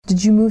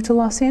Did you move to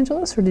Los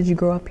Angeles or did you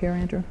grow up here,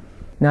 Andrew?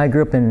 No, I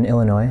grew up in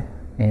Illinois,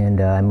 and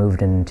I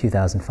moved in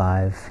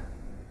 2005.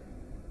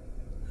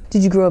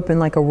 Did you grow up in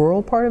like a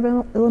rural part of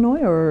Illinois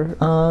or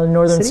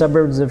northern city?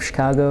 suburbs of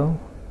Chicago.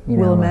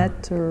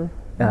 Willamette or?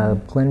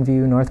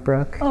 Glenview,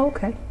 Northbrook. Oh,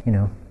 okay. You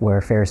know,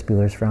 where Ferris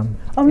Bueller's from.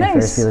 Oh, nice.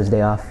 Ferris Bueller's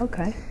Day Off.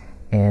 Okay.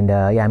 And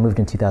I moved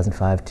in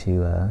 2005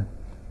 to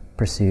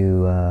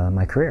pursue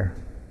my career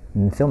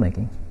in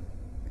filmmaking.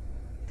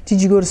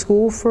 Did you go to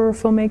school for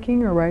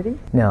filmmaking or writing?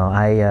 No,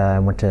 I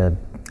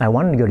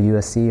wanted to go to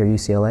USC or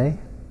UCLA,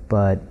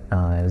 but it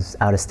was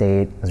out of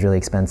state, it was really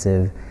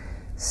expensive.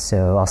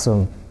 So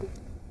also,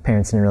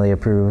 parents didn't really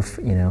approve,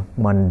 you know,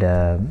 wanted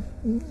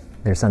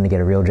their son to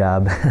get a real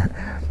job.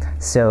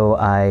 So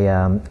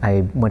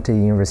I went to the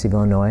University of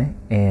Illinois,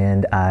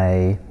 and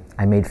I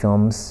made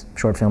films,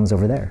 short films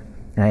over there.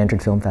 And I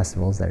entered film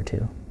festivals there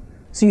too.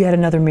 So you had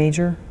another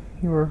major?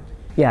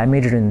 Yeah, I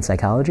majored in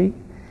psychology,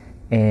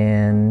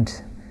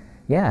 and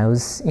yeah, I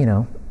was, you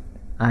know,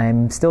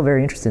 I'm still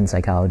very interested in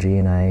psychology,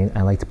 and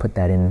I like to put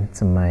that in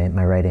some of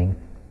my writing.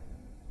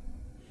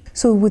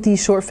 So with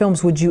these short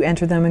films, would you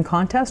enter them in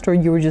contest, or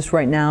you were just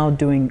right now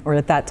doing, or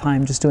at that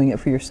time, just doing it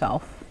for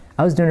yourself?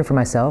 I was doing it for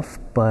myself,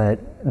 but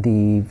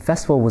the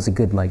festival was a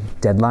good like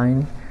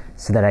deadline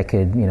so that I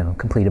could, you know,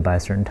 complete it by a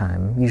certain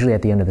time, usually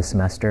at the end of the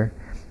semester.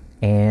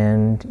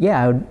 And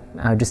yeah,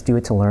 I would just do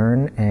it to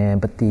learn,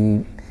 but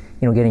you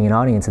know, getting an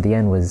audience at the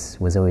end was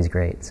always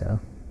great. So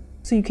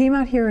you came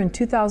out here in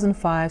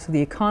 2005, so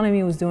the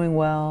economy was doing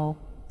well,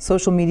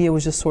 social media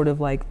was just sort of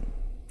like,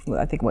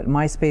 I think what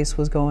MySpace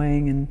was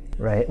going, and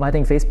right. Well, I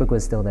think Facebook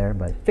was still there,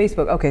 but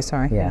Facebook. Okay,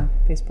 sorry. Yeah,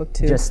 Facebook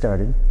too. Just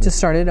started. Just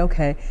started.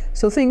 Okay,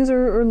 so things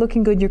are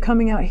looking good. You're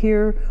coming out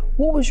here.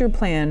 What was your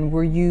plan?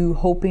 Were you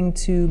hoping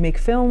to make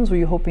films? Were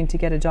you hoping to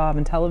get a job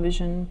in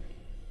television?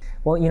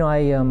 Well, you know,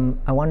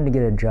 I wanted to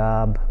get a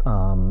job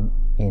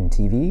in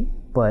TV,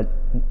 but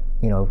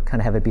you know, kind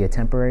of have it be a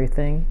temporary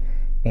thing,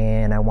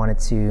 and I wanted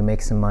to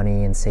make some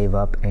money and save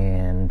up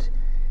and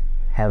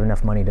have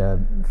enough money to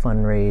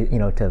fundraise, you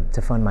know,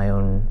 to fund my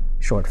own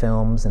short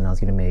films, and I was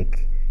going to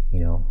make, you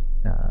know,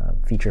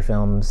 feature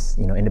films,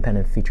 you know,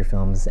 independent feature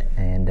films,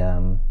 and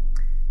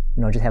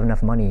you know, just have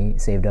enough money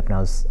saved up.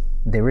 And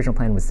the original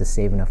plan was to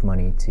save enough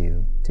money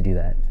to do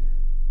that.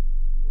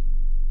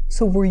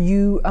 So were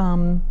you?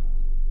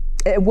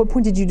 At what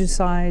point did you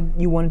decide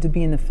you wanted to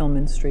be in the film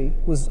industry?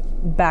 Was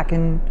back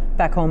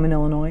home in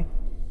Illinois?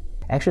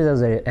 Actually,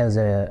 that was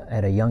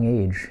at a young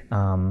age.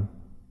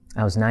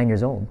 I was 9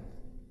 years old.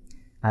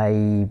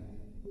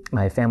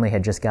 My family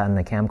had just gotten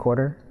a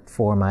camcorder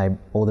for my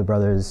older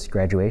brother's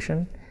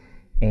graduation,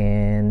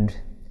 and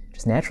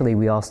just naturally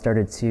we all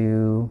started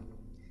to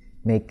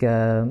make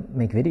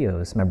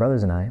videos, my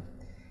brothers and I.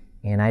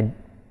 And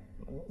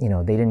you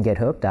know, they didn't get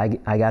hooked, I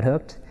got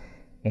hooked,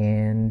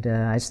 and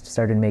I just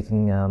started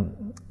making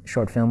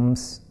short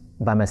films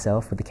by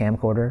myself with the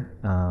camcorder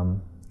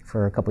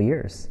for a couple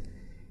years.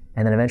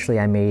 And then eventually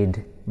I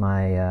made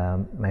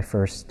my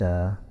first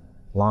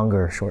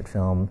longer short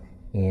film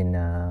in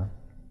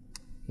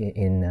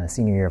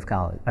senior year of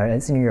college, or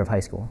senior year of high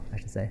school, I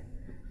should say.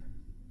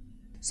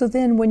 So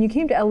then when you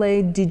came to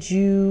LA, did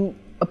you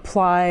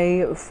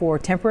apply for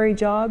temporary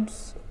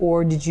jobs,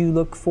 or did you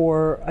look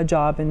for a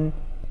job in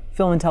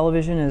film and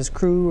television as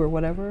crew or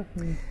whatever?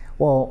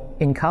 Well,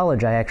 in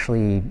college I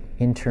actually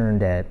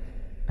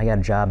I got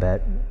a job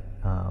at,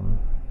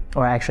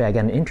 or actually I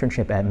got an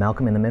internship at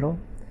Malcolm in the Middle.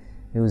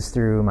 It was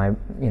through one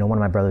of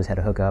my brothers had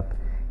a hookup,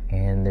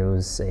 and there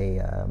was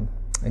a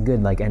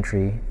good like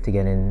entry to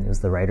get in. It was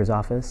the writer's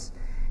office,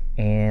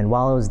 and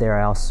while I was there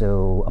I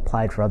also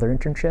applied for other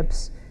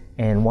internships,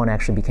 and one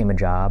actually became a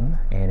job,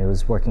 and it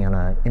was working on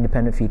an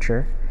independent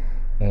feature.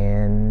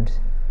 And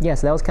yeah,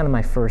 so that was kind of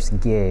my first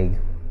gig,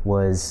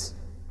 was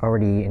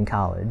already in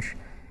college.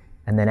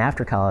 And then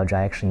after college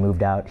I actually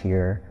moved out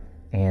here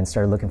and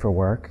started looking for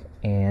work,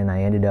 and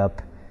I ended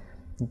up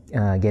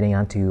getting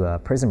onto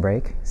Prison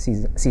Break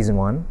season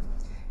 1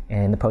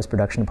 and the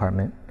post-production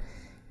department.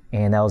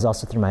 And that was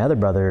also through my other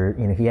brother.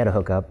 You know, he had a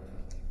hookup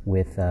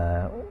with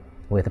a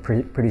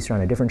producer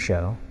on a different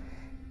show,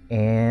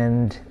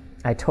 and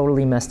I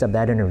totally messed up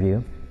that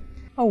interview.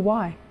 Oh,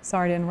 why?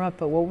 Sorry to interrupt,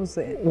 but what was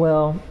it?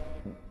 Well,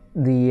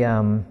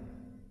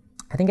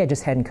 I think I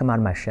just hadn't come out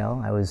of my shell.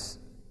 I was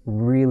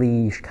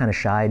really kind of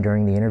shy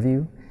during the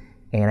interview,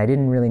 and I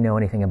didn't really know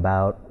anything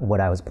about what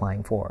I was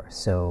applying for.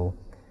 So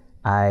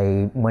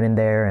I went in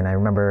there, and I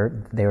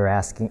remember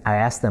I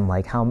asked them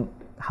like,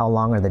 how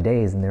long are the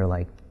days? And they were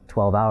like,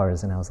 12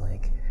 hours. And I was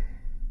like,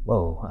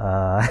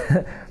 whoa,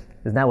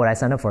 is not what I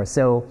signed up for.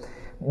 So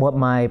what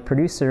my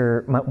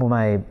producer,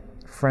 my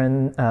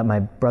friend, my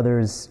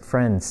brother's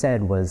friend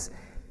said was,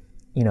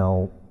 you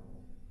know,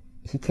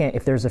 he can't,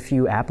 if there's a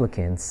few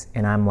applicants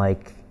and I'm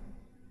like,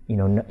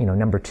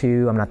 number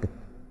 2, I'm not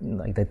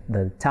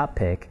the top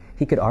pick,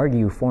 he could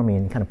argue for me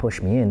and kind of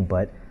push me in,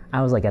 but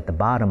I was like at the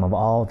bottom of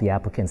all the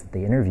applicants that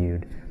they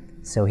interviewed,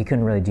 so he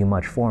couldn't really do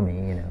much for me,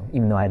 you know,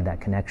 even though I had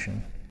that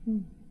connection.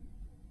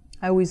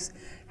 I always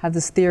have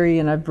this theory,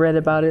 and I've read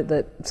about it,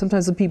 that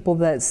sometimes the people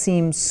that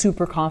seem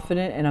super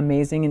confident and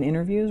amazing in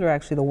interviews are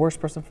actually the worst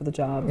person for the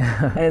job,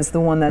 and it's the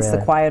one that's the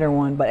quieter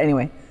one. But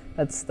anyway,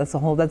 that's a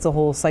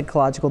whole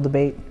psychological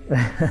debate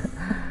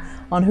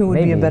on who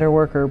would be a better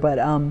worker. But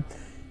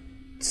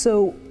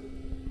so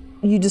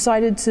you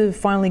decided to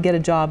finally get a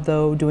job,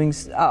 though, doing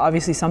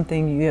obviously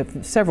something. You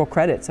have several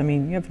credits. I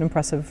mean, you have an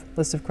impressive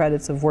list of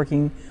credits of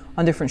working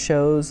on different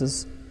shows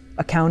as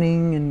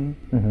accounting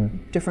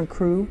and different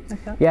crew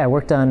like that? Yeah, I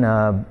worked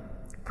on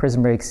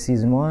Prison Break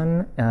Season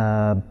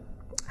 1,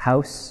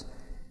 House,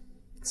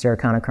 Sarah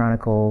Connor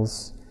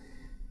Chronicles,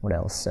 what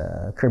else?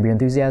 Curb Your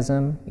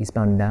Enthusiasm,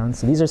 Eastbound and Down.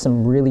 So these are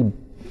some really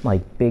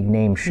big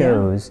name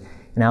shows,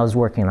 and I was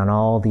working on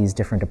all these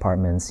different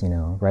departments,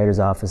 writer's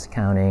office,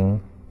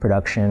 accounting,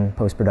 production,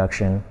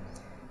 post-production,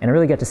 and I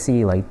really got to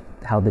see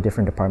how the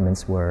different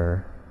departments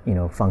were,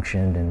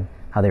 functioned and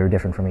how they were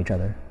different from each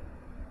other.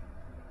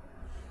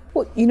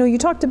 Well, you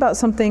talked about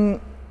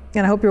something,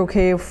 and I hope you're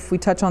okay if we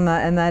touch on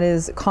that, and that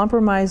is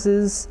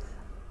compromises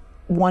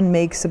one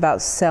makes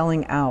about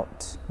selling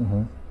out.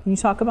 Can you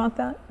talk about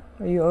that?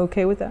 Are you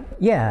okay with that?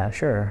 Yeah,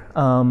 sure.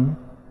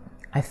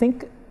 I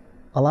think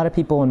a lot of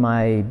people in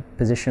my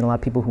position, a lot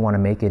of people who want to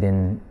make it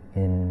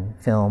in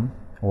film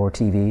or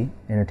TV,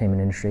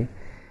 entertainment industry,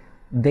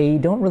 they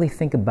don't really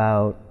think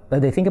about,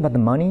 they think about the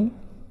money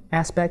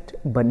aspect,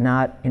 but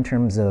not in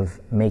terms of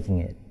making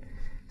it.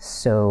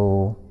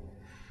 So,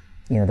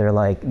 they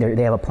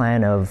have a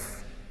plan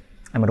of,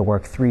 I'm going to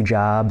work 3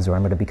 jobs, or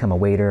I'm going to become a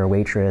waiter or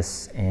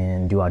waitress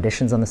and do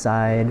auditions on the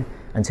side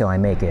until I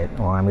make it,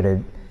 or I'm going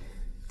to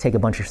take a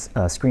bunch of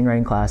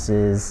screenwriting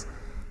classes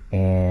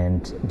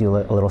and do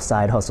a little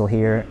side hustle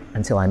here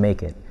until I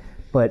make it.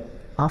 But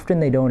often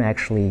they don't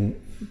actually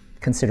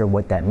consider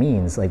what that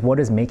means. What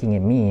does making it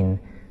mean?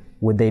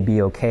 Would they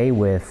be okay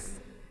with,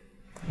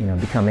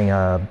 becoming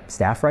a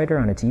staff writer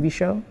on a TV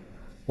show,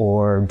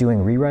 or doing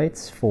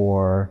rewrites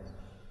for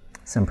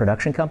some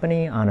production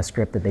company on a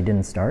script that they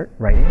didn't start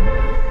writing?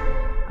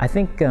 I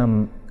think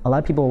a lot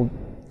of people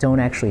don't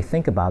actually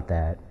think about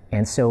that.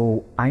 And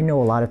so I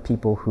know a lot of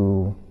people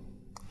who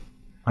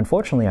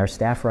unfortunately are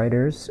staff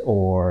writers,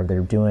 or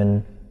they're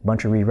doing a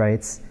bunch of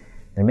rewrites.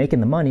 They're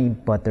making the money,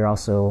 but they're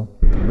also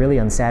really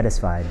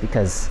unsatisfied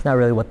because it's not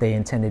really what they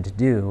intended to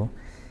do.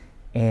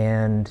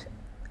 And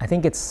I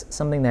think it's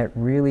something that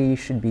really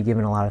should be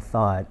given a lot of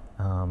thought,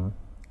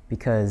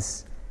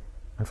 because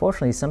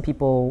unfortunately, some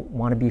people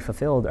want to be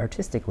fulfilled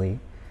artistically,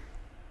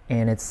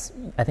 and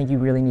I think you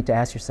really need to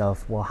ask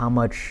yourself, well, how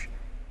much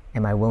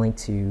am I willing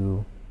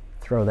to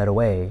throw that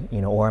away,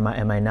 or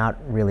am I not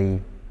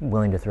really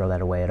willing to throw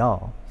that away at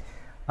all?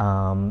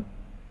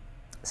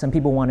 Some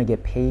people want to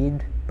get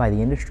paid by the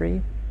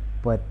industry,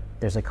 but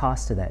there's a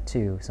cost to that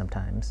too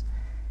sometimes.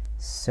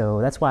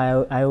 So that's why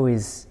I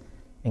always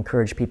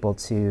encourage people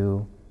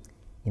to,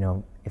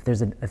 if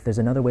there's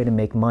another way to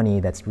make money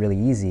that's really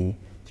easy,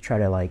 to try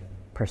to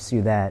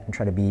pursue that and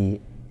try to be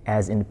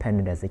as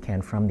independent as they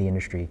can from the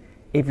industry,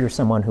 if you're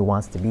someone who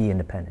wants to be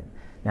independent.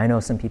 Now, I know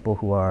some people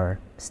who are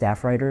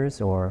staff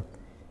writers, or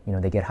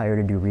they get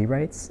hired to do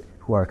rewrites,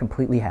 who are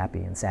completely happy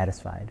and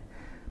satisfied.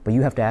 But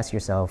you have to ask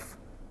yourself,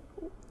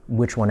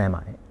 which one am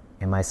I?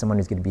 Am I someone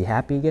who's going to be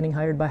happy getting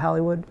hired by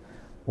Hollywood,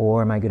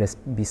 or am I going to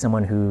be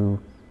someone who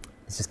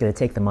is just going to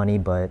take the money,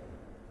 but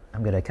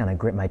I'm going to kind of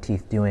grit my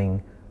teeth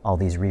doing all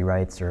these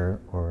rewrites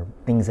or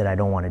things that I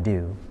don't want to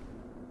do?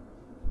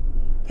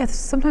 Yeah,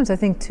 sometimes I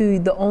think too,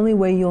 the only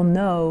way you'll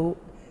know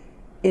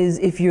is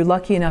if you're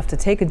lucky enough to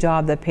take a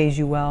job that pays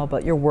you well,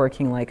 but you're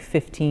working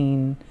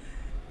 15,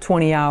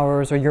 20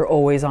 hours, or you're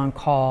always on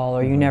call,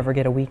 or you never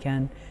get a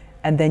weekend.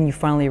 And then you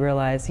finally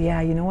realize, yeah,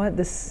 you know what,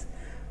 this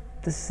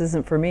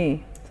isn't for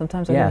me.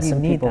 Sometimes I think you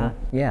need that.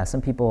 Yeah,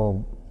 some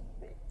people,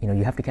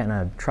 you have to kind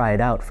of try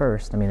it out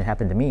first. I mean, it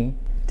happened to me.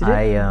 Did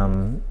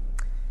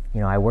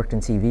it? I worked in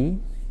TV,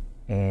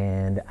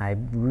 and I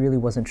really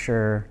wasn't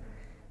sure.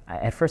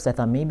 At first, I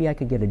thought maybe I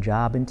could get a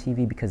job in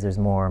TV because there's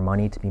more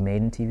money to be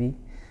made in TV.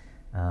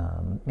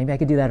 Maybe I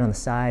could do that on the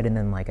side, and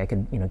then I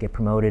could get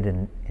promoted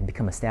and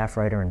become a staff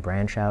writer and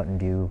branch out and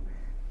do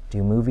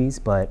movies.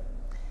 But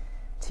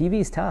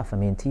TV is tough. I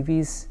mean,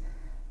 TV's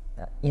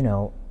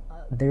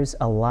there's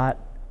a lot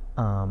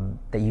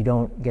that you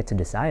don't get to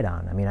decide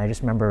on. I mean, I just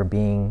remember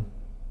being,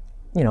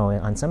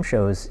 on some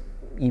shows,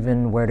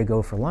 even where to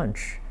go for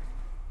lunch.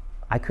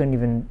 I couldn't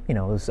even, it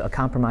was a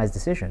compromised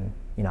decision.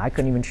 I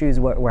couldn't even choose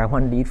where I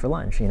wanted to eat for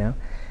lunch,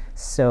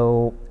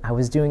 So I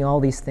was doing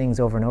all these things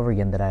over and over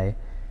again that I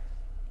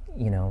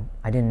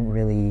didn't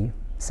really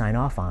sign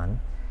off on.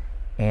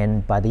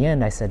 And by the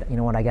end, I said, you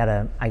know what, I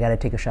gotta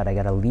take a shot. I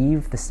gotta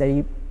leave the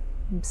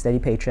steady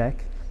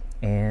paycheck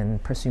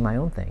and pursue my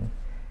own thing.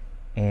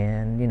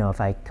 And,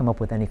 if I come up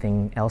with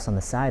anything else on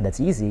the side that's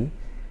easy,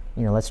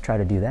 let's try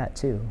to do that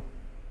too.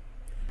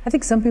 I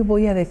think some people,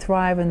 they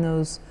thrive in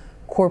those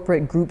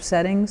corporate group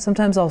settings.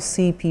 Sometimes I'll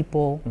see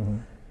people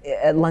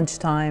at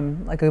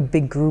lunchtime, a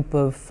big group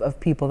of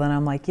people, then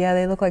I'm like, yeah,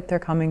 they look like they're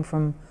coming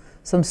from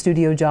some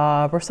studio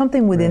job or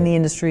something within Right. the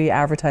industry,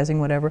 advertising,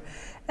 whatever,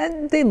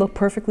 and they look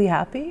perfectly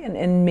happy,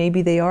 and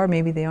maybe they are,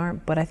 maybe they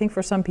aren't. But I think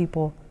for some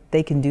people,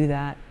 they can do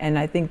that, and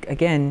I think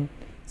again,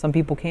 some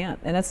people can't,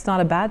 and that's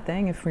not a bad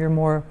thing. If you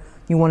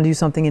want to do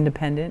something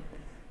independent,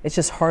 it's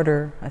just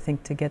harder, I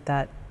think, to get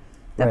that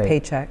Right.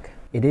 paycheck.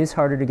 It is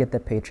harder to get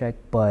that paycheck,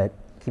 but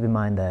keep in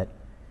mind that,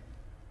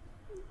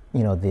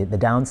 you know, the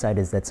downside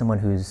is that someone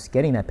who's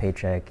getting that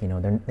paycheck, you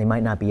know, they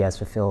might not be as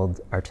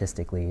fulfilled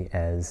artistically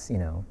as, you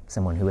know,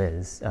 someone who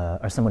is,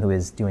 or someone who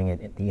is doing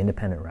it the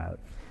independent route,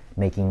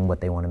 making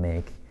what they want to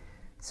make.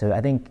 So I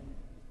think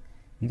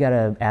you got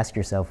to ask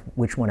yourself,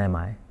 which one am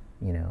I,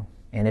 you know?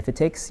 And if it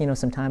takes, you know,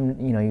 some time,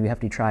 you know, you have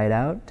to try it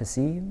out to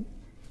see,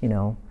 you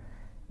know,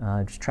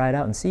 just try it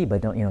out and see,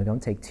 but don't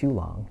take too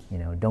long, you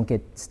know, don't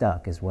get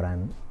stuck is what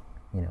I'm,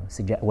 you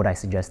know, what I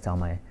suggest to all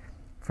my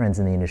friends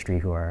in the industry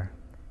who are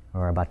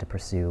about to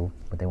pursue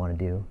what they want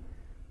to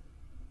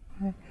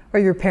do. Are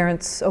your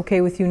parents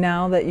okay with you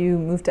now that you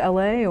moved to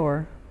LA,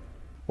 or?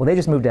 Well, they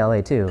just moved to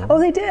LA too. Oh,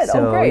 they did?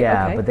 So, Oh, great.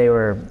 Yeah, Okay. but they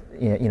were,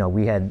 you know,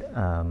 we had,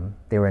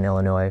 they were in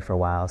Illinois for a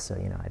while, so,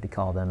 you know, I had to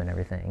call them and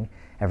everything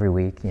every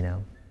week, you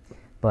know.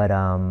 But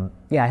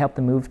yeah, I helped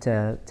them move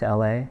to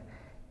LA.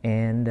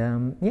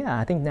 And yeah,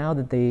 I think now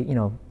that they, you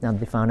know, now that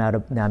they found out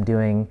that I'm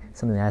doing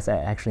something that's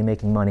actually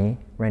making money,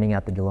 renting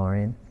out the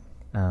DeLorean,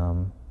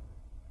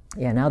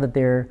 yeah, now that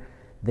they're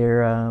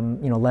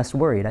you know, less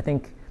worried. I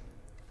think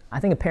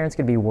a parent's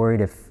could be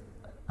worried if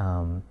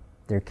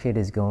their kid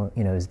is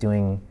is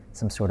doing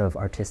some sort of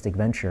artistic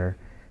venture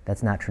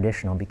that's not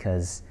traditional,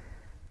 because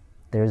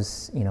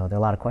there's, you know, there are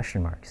a lot of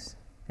question marks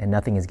and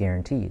nothing is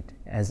guaranteed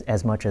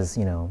as much as,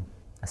 you know,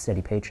 a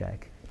steady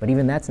paycheck. But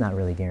even that's not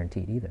really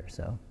guaranteed either.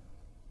 So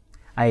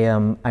I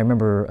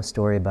remember a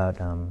story about,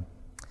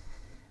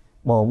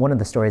 well, one of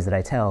the stories that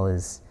I tell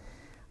is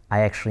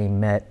I actually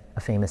met a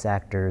famous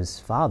actor's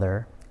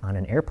father on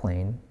an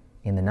airplane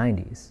in the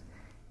 90s.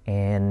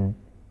 And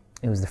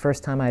it was the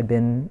first time I'd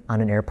been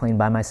on an airplane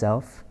by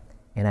myself.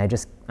 And I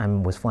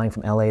was flying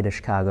from LA to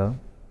Chicago.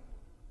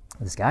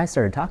 This guy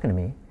started talking to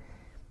me,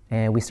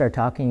 and we started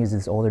talking. He was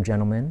this older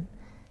gentleman,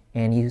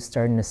 and he was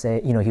starting to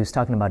say, you know, he was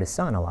talking about his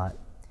son a lot.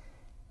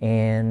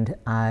 And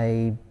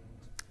I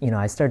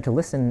started to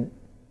listen.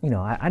 You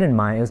know, I didn't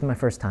mind. It was my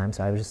first time,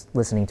 so I was just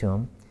listening to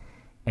him.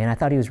 And I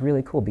thought he was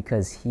really cool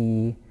because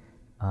he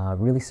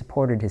really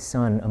supported his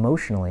son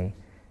emotionally,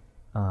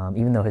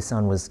 even though his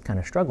son was kind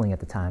of struggling at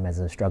the time as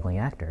a struggling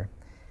actor.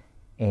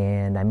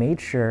 And I made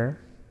sure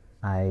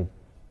I,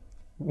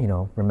 you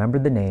know,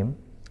 remembered the name,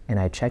 and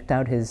I checked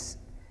out his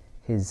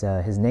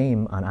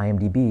name on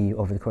IMDb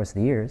over the course of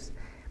the years.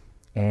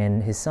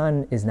 And his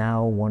son is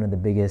now one of the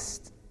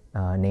biggest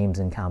names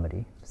in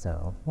comedy.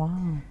 So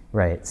Wow.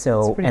 right.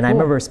 So, That's pretty and I cool.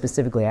 remember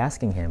specifically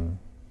asking him,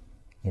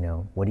 you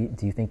know,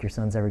 do you think your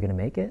son's ever going to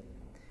make it?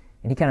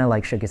 And he kind of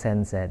like shook his head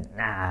and said,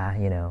 nah,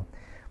 you know,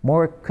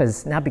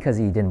 not because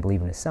he didn't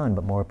believe in his son,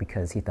 but more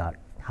because he thought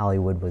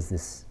Hollywood was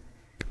this,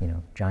 you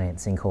know, giant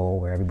sinkhole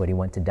where everybody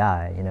went to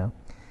die, you know.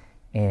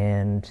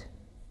 And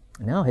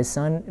no, his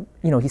son,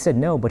 you know, he said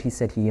no, but he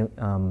said he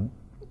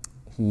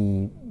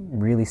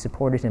really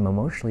supported him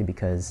emotionally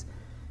because,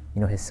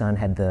 you know, his son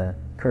had the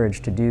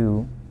courage to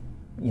do,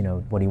 you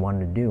know, what he wanted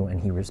to do, and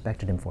he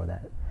respected him for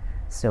that.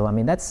 So, I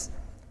mean, that's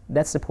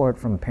support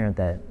from a parent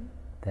that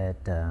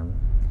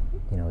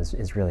you know,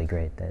 is really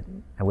great, that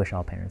I wish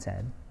all parents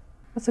had.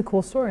 That's a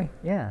cool story.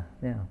 Yeah,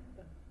 yeah.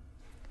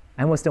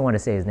 I almost don't want to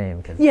say his name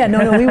because Yeah,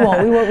 no, we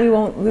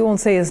won't. We won't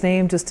say his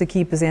name just to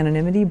keep his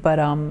anonymity. But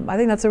I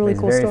think that's a really he's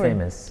cool very story.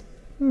 famous.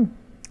 And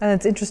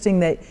it's interesting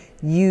that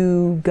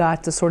you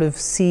got to sort of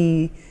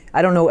see.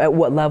 I don't know at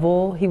what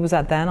level he was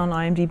at then on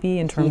IMDb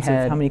in terms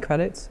of how many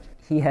credits.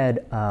 He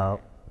had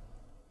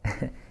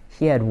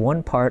he had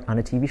one part on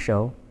a TV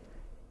show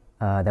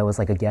that was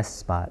like a guest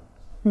spot,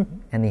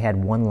 and he had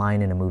one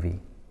line in a movie.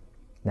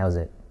 That was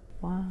it.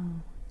 Wow.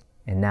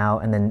 And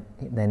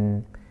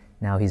then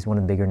now he's one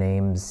of the bigger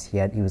names.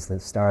 He was the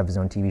star of his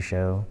own TV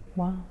show.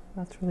 Wow,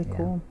 that's really Yeah.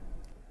 cool.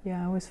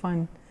 Yeah, I always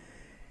find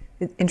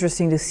it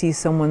interesting to see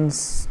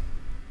someone's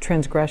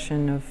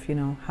transgression of, you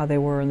know, how they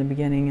were in the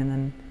beginning, and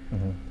then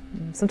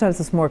sometimes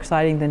it's more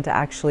exciting than to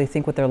actually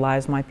think what their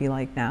lives might be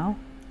like now.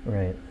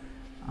 Right.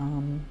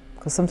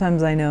 Because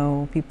sometimes I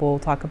know people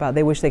talk about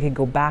they wish they could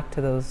go back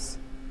to those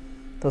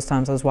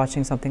times. I was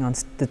watching something on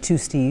the two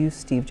Steves,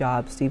 Steve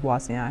Jobs, Steve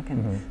Wozniak,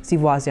 and Steve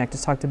Wozniak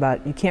just talked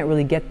about you can't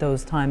really get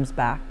those times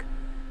back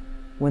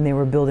when they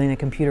were building a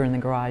computer in the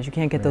garage. You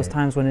can't get those Right.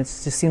 times when it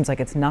just seems like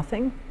it's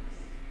nothing,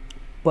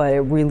 but it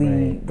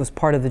really Right. was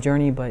part of the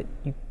journey. But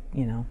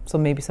you know, so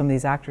maybe some of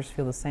these actors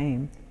feel the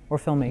same, or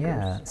filmmakers.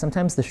 Yeah.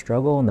 Sometimes the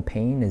struggle and the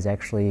pain is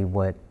actually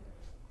what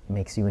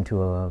makes you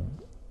into a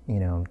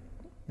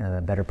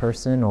better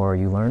person, or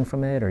you learn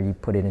from it, or you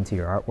put it into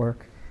your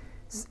artwork.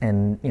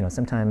 And you know,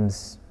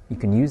 sometimes you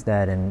can use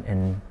that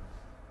and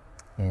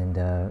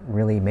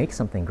really make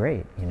something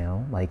great. You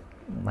know,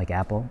 like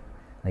Apple,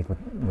 like what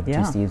the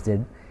Yeah. two Steves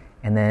did.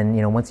 And then,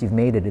 you know, once you've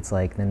made it, it's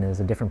like then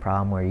there's a different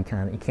problem where you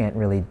can't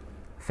really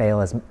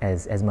fail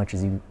as much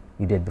as you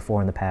did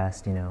before in the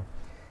past. You know,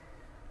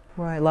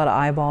 Right, a lot of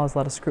eyeballs, a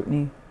lot of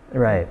scrutiny.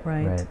 Right.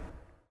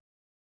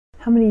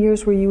 How many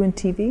years were you in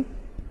TV?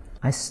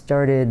 I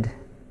started,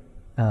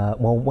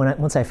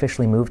 once I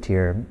officially moved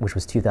here, which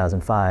was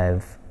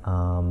 2005,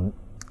 I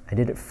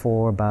did it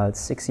for about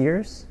 6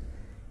 years.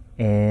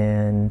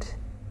 And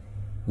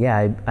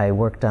yeah, I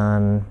worked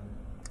on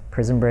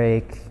Prison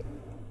Break.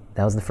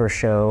 That was the first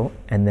show.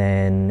 And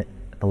then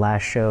the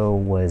last show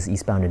was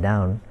Eastbound and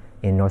Down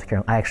in North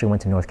Carolina. I actually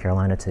went to North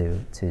Carolina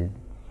to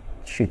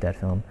shoot that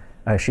film,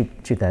 or shoot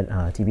that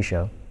TV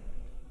show.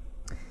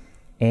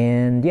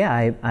 And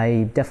yeah,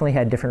 I definitely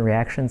had different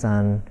reactions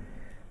on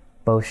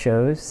both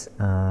shows.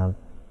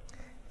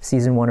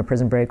 Season 1 of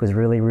Prison Break was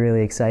really,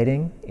 really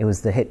exciting. It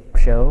was the hit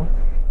show,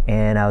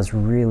 and I was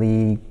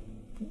really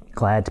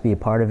glad to be a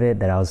part of it,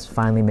 that I was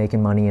finally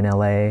making money in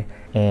LA.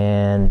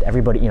 And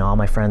everybody, all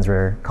my friends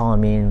were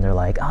calling me and they're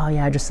like, oh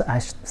yeah, I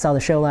saw the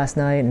show last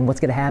night and what's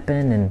gonna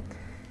happen? And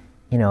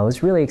it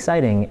was really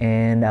exciting,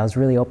 and I was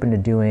really open to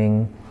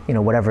doing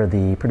whatever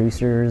the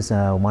producers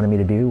wanted me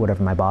to do,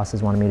 whatever my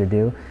bosses wanted me to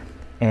do.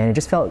 And it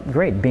just felt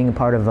great being a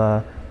part of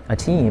a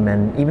team.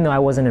 And even though I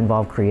wasn't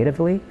involved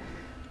creatively,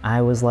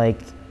 I was like,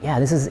 yeah,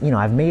 this is,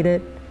 I've made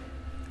it.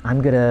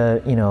 I'm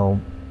gonna,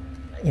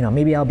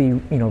 maybe I'll be,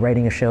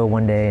 writing a show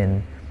one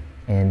day,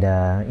 and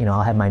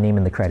I'll have my name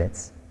in the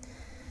credits.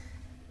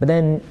 But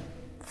then,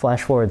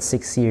 flash forward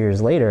 6 years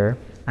later,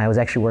 I was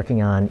actually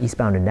working on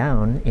Eastbound and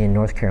Down in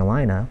North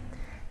Carolina,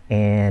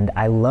 and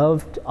I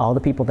loved all the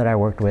people that I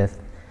worked with.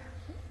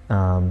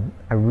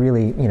 I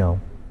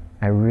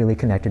really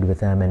connected with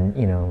them, and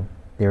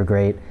they were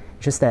great.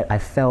 Just that I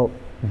felt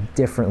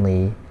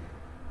differently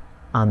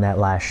on that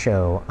last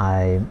show.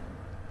 I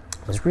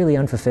was really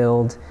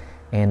unfulfilled,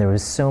 and there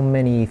was so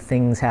many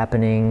things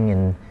happening,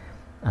 and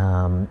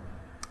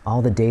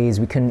all the days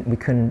we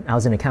couldn't. I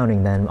was in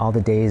accounting then. All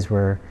the days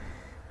were,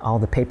 all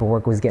the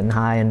paperwork was getting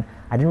high, and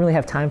I didn't really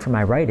have time for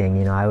my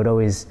writing. I would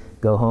always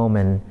go home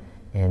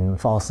and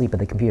fall asleep at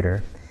the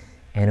computer,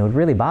 and it would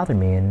really bother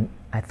me. And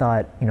I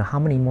thought, how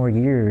many more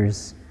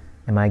years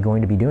am I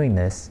going to be doing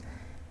this?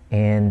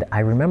 And I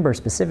remember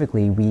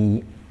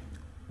specifically,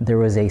 there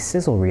was a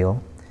sizzle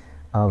reel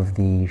of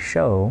the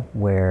show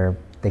where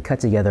they cut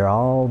together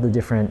all the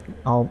different,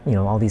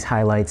 all these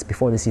highlights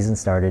before the season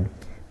started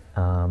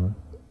of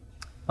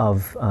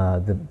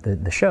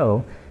the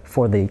show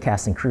for the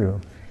cast and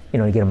crew,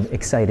 to get them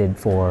excited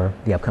for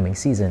the upcoming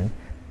season.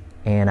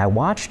 And I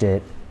watched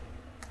it,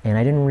 and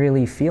I didn't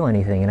really feel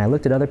anything. And I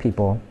looked at other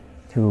people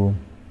who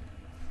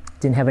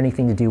didn't have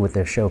anything to do with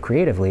the show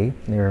creatively.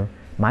 They were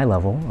my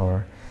level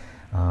or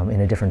in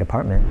a different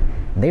department.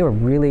 And they were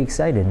really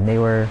excited, and they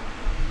were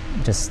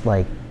just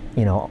like,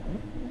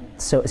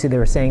 so they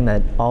were saying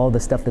that all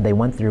the stuff that they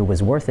went through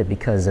was worth it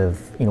because of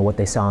what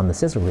they saw on the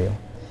sizzle reel.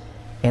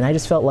 And I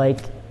just felt like,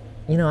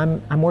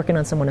 I'm working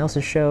on someone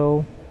else's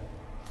show.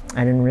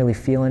 I didn't really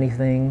feel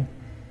anything.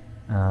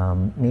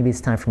 Maybe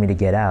it's time for me to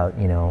get out.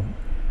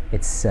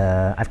 It's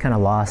I've kind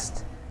of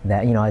lost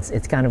that.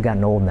 It's kind of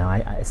gotten old now.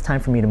 It's time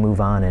for me to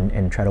move on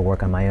and try to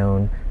work on my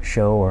own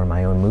show or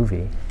my own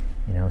movie.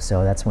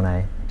 So that's when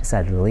I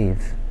decided to leave.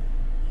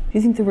 Do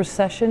you think the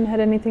recession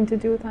had anything to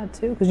do with that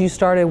too? Because you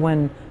started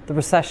when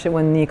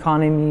the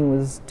economy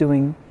was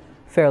doing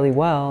fairly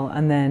well,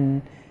 and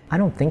then... I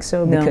don't think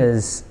so,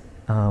 because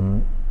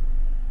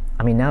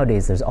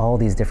nowadays there's all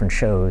these different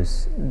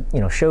shows.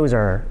 Shows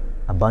are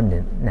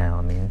abundant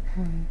now.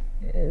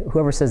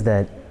 Whoever says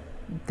that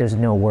there's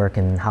no work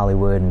in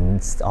Hollywood and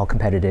it's all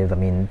competitive,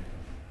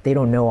 they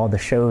don't know all the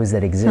shows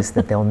that exist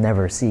that they'll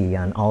never see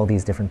on all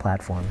these different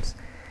platforms.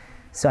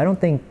 So I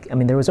don't think,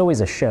 there was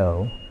always a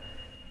show,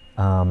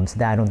 so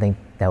that I don't think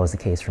that was the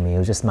case for me. It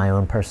was just my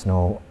own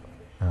personal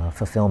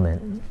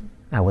fulfillment.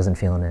 I wasn't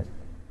feeling it.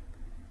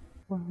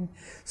 Right.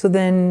 So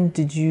then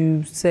did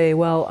you say,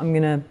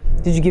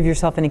 did you give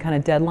yourself any kind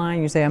of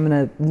deadline? You say, I'm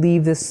gonna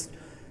leave this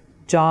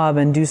job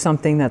and do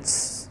something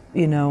that's,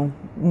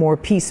 more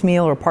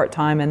piecemeal or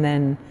part-time, and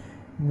then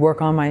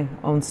work on my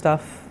own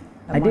stuff?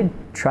 I did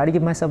try to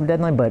give myself a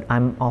deadline, but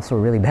I'm also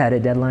really bad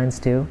at deadlines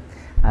too.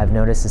 I've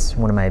noticed it's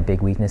one of my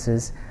big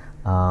weaknesses.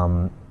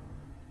 I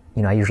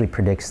usually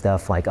predict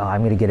stuff like, oh,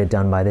 I'm gonna get it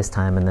done by this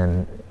time, and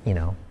then,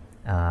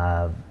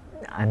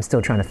 I'm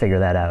still trying to figure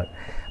that out.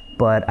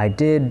 But I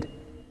did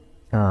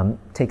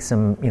take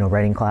some,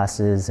 writing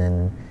classes,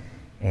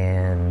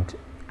 and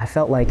I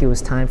felt like it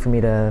was time for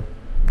me to,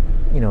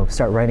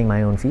 start writing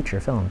my own feature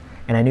film.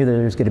 And I knew that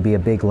there was gonna be a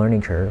big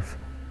learning curve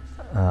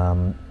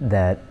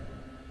that,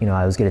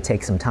 I was gonna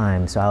take some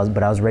time.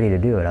 But I was ready to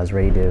do it. I was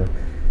ready to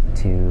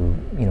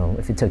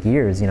if it took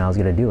years, I was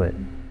gonna do it.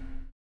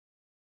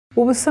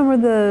 What was some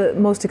of the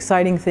most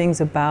exciting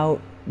things about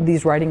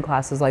these writing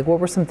classes? Like, what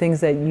were some things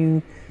that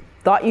you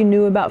thought you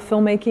knew about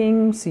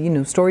filmmaking,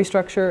 so, story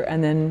structure,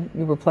 and then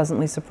you were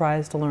pleasantly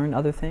surprised to learn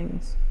other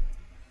things?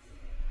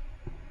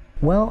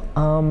 Well,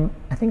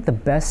 I think the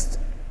best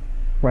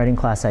writing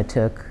class I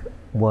took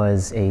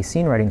was a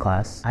scene writing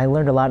class. I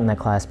learned a lot in that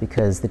class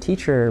because the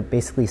teacher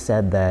basically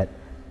said that,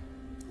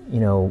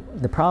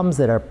 the problems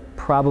that are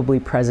probably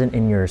present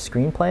in your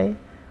screenplay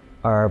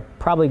are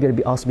probably going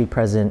to also be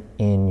present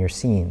in your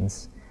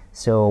scenes.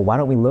 So why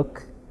don't we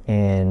look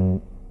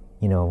and,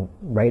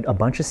 write a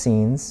bunch of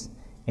scenes,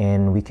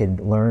 and we could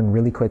learn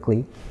really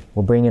quickly.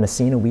 We'll bring in a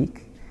scene a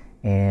week,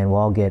 and we'll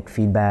all get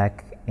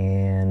feedback.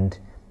 And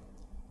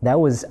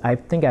I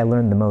think I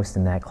learned the most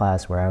in that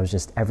class, where I was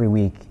just every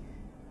week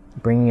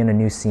bringing in a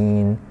new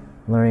scene,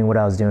 learning what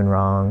I was doing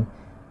wrong,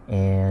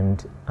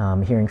 and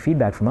hearing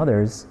feedback from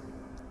others.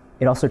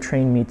 It also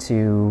trained me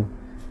to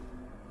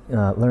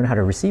learn how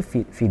to receive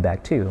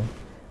feedback too.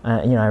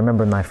 I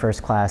remember in my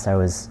first class I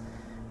was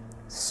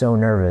so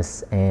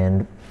nervous,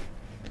 and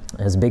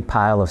there was a big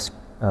pile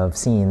of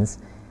scenes,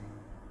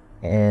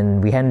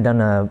 and we hadn't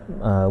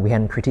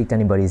critiqued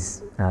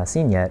anybody's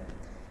scene yet.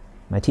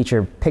 My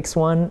teacher picks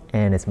one,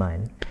 and it's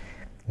mine.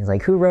 He's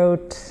like, "Who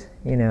wrote,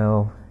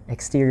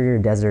 exterior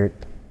desert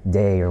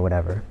day or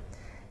whatever?"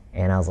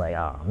 And I was like,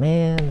 "Oh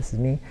man, this is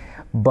me."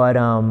 But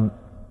I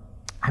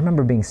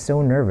remember being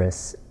so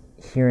nervous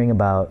hearing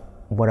about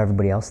what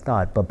everybody else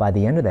thought. But by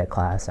the end of that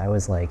class, I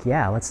was like,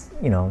 "Yeah, let's,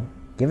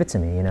 give it to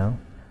me."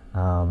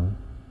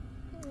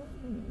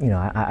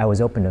 I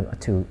was open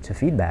to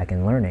feedback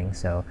and learning.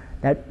 So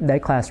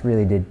that class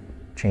really did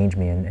change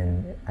me,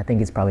 and I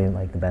think it's probably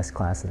like the best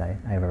class that I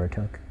ever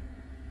took.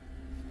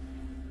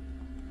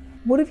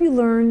 What have you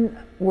learned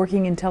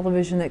working in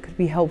television that could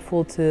be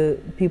helpful to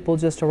people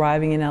just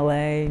arriving in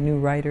LA, new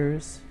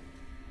writers?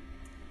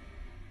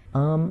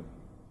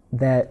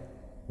 That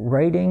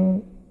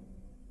writing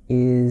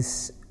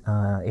is,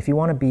 if you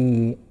want to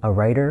be a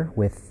writer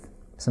with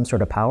some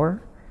sort of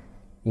power,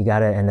 you got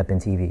to end up in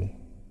TV.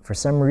 For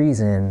some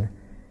reason,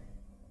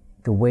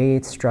 the way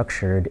it's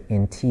structured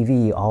in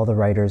TV, the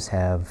writers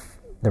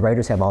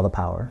have all the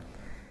power.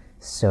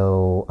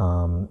 So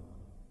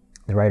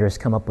the writers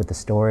come up with the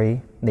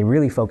story. They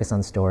really focus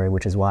on story,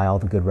 which is why all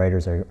the good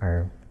writers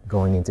are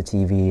going into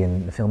TV,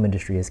 and the film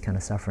industry is kind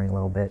of suffering a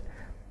little bit.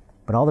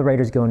 But all the good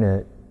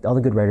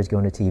writers go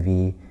into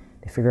TV.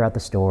 They figure out the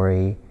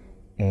story,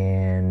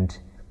 and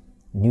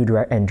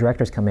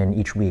directors come in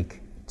each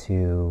week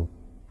to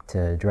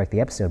direct the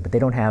episode, but they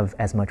don't have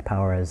as much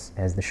power as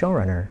the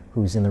showrunner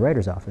who's in the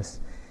writer's office.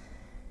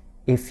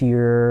 If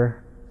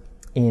you're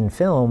in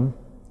film,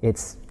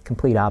 it's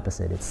complete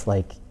opposite. It's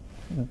like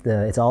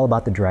it's all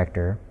about the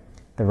director.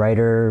 The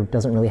writer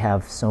doesn't really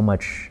have so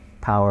much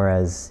power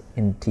as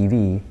in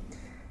TV,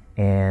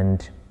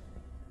 and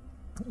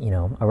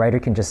a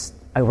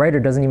writer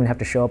doesn't even have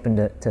to show up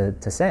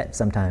to set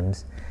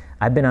sometimes.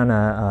 I've been on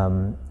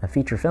a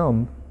feature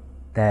film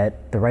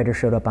that the writer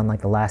showed up on like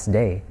the last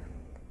day,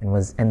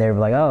 and they were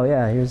like, "Oh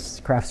yeah, here's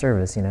craft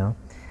service,"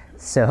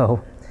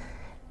 So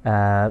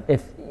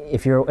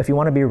if you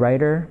want to be a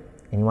writer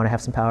and you want to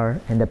have some power,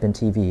 end up in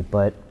TV.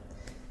 But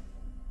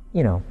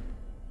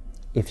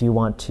if you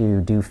want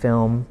to do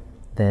film,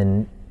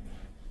 then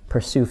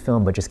pursue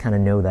film, but just kind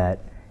of know that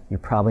you're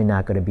probably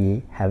not going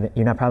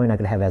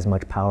to have as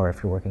much power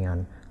if you're working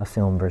on a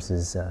film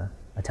versus a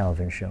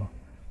television show.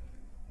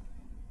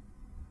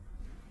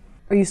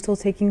 Are you still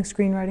taking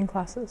screenwriting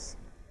classes?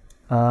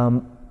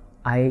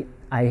 I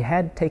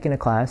had taken a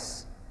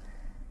class,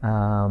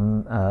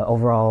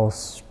 overall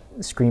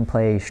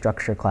screenplay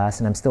structure class,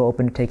 and I'm still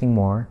open to taking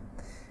more.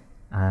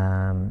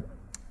 I'm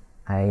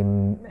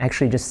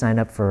actually just signed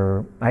up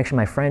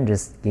my friend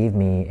just gave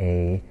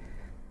me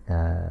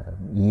a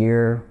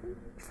year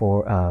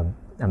for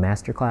a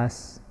master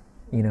class,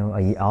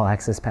 a all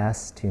access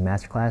pass to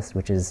master class,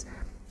 which is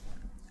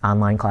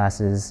online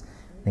classes.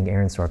 I think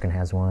Aaron Sorkin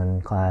has one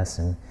class,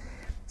 and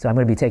so I'm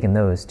going to be taking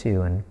those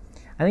too. And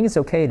I think it's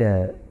okay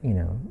to,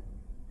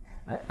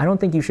 I don't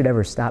think you should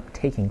ever stop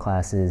taking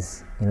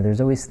classes.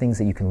 There's always things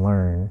that you can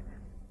learn.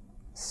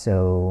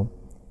 So,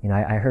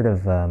 I heard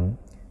of, I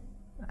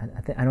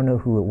don't know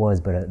who it was,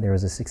 but there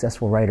was a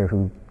successful writer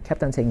who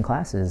kept on taking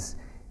classes,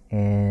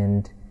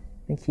 and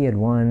I think he had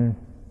won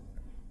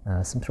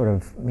some sort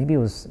of, maybe it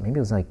was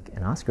like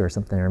an Oscar or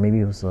something, or maybe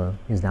he was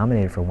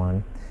nominated for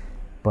one.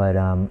 But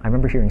I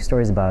remember hearing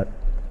stories about,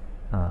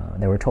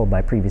 they were told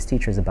by previous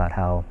teachers about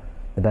how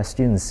the best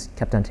students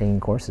kept on taking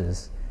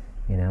courses,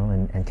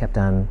 and kept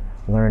on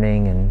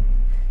learning and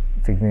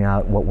figuring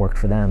out what worked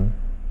for them.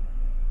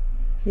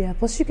 Yeah,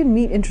 plus you can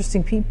meet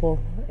interesting people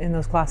in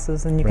those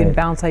classes, and you can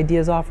bounce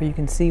ideas off, or you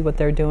can see what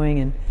they're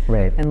doing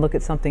and look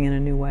at something in a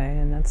new way.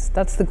 And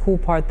that's the cool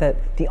part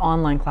that the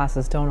online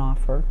classes don't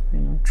offer.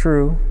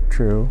 True.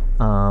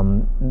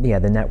 The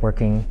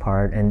networking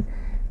part. And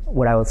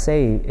what I would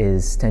say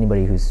is to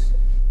anybody who's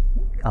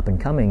up and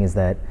coming is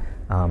that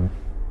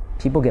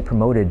people get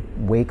promoted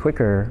way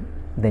quicker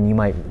than you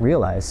might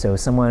realize. So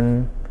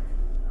someone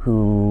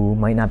who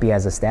might not be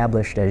as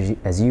established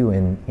as you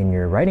in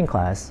your writing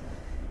class,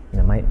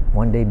 might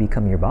one day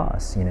become your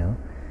boss,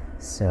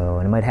 So,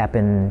 and it might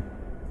happen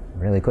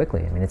really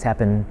quickly. I mean, it's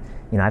happened,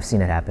 I've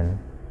seen it happen,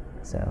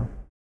 so.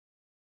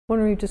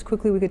 Wondering if just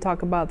quickly we could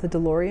talk about the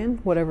DeLorean,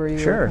 whatever you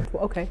Sure.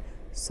 Okay,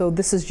 so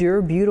this is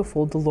your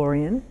beautiful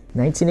DeLorean.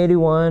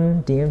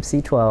 1981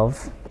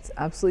 DMC-12. It's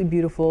absolutely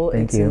beautiful.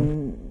 Thank you.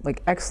 In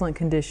excellent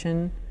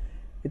condition.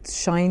 It's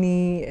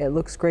shiny. It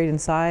looks great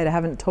inside. I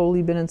haven't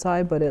totally been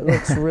inside, but it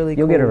looks really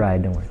You'll cool. get a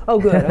ride, don't worry. Oh,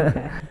 good.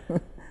 Okay.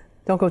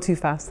 Don't go too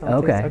fast, though.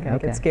 Okay. Please. Okay. I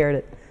get scared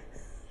at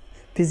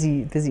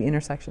busy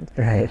intersections.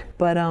 Right.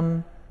 But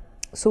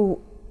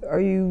so are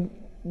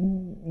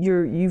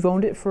you've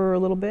owned it for a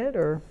little bit,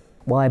 or?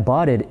 Well, I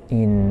bought it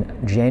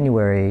in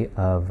January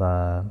of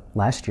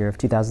last year, of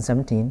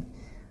 2017.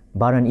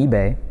 Bought it on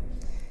eBay.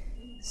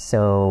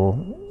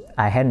 So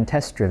I hadn't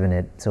test driven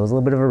it, so it was a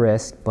little bit of a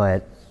risk,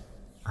 but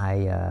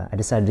I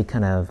decided to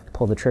kind of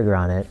pull the trigger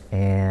on it,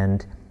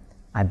 and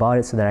I bought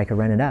it so that I could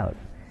rent it out.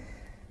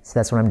 So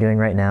that's what I'm doing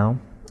right now.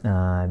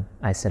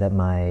 I set up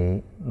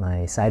my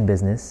side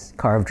business,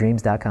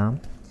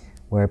 carofdreams.com,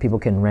 where people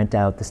can rent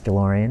out this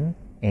DeLorean.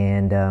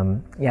 And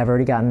I've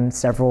already gotten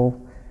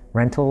several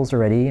rentals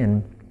already,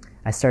 and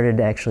I started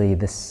actually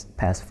this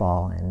past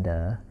fall, and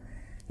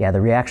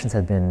the reactions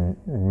have been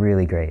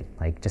really great.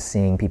 Like just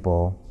seeing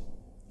people,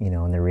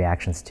 and their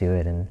reactions to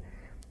it, and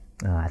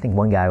I think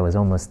one guy was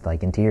almost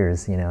like in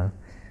tears, So,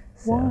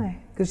 why?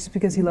 Just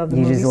because he loved the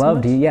he movie just so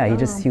loved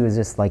much? he was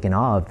just like in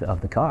awe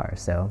of the car.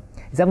 So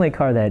it's definitely a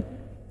car that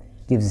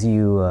gives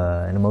you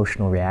an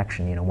emotional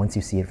reaction, once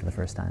you see it for the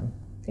first time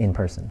in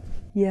person.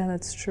 Yeah,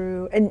 that's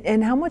true.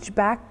 And how much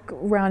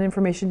background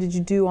information did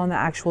you do on the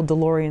actual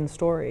DeLorean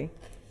story?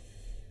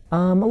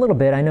 A little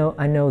bit. I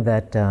know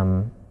that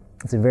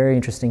it's a very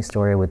interesting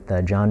story with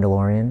John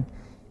DeLorean.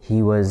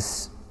 He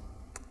was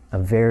a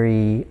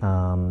very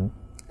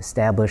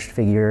established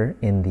figure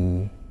in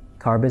the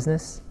car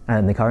business,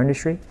 in the car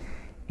industry,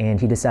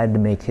 and he decided to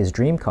make his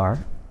dream car,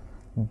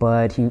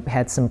 but he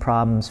had some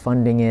problems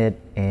funding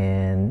it,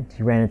 and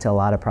he ran into a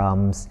lot of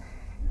problems,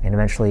 and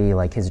eventually,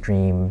 like, his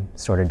dream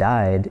sort of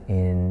died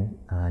in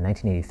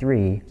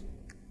 1983.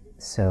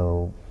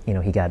 So,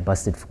 he got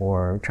busted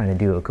for trying to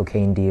do a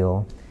cocaine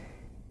deal,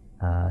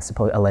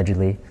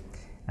 allegedly,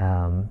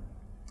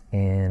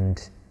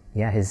 and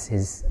yeah,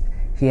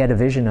 he had a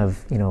vision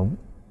of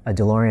a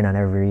DeLorean on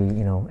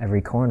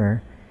every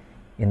corner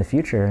in the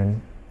future,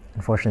 and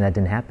unfortunately that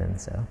didn't happen.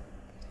 So,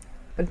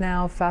 but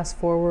now fast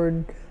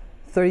forward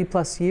 30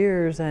 plus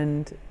years,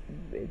 and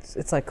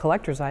it's like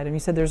collector's item. You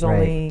said there's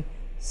only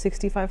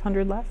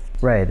 6,500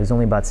 left? Right, there's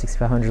only about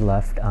 6,500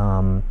 left.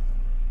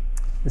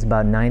 There's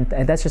about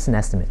that's just an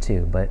estimate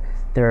too, but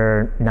there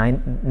are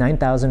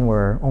 9,000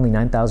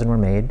 were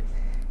made,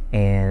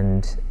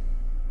 and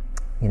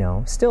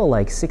still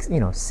like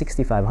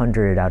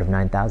 6,500 out of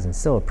 9,000,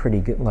 still a pretty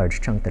good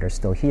large chunk that are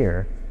still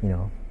here,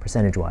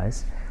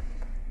 percentage-wise.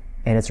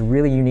 And it's a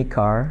really unique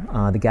car.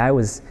 The guy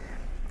was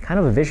kind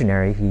of a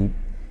visionary. He,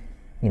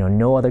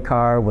 no other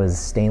car was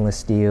stainless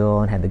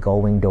steel and had the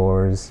gull-wing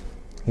doors.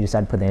 He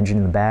decided to put the engine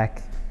in the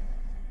back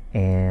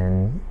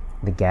and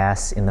the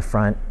gas in the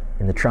front,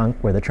 in the trunk,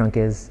 where the trunk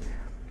is.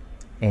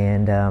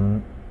 And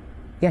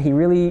he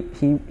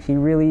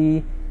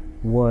really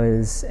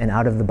was an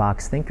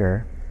out-of-the-box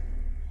thinker,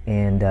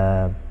 and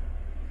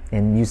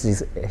used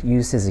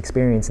his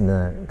experience in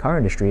the car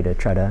industry to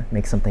try to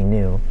make something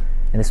new.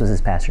 And this was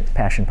his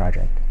passion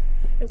project.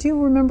 Do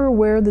you remember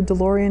where the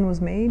DeLorean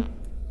was made?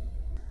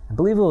 I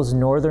believe it was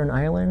Northern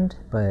Ireland,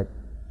 but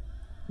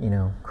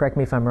correct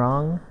me if I'm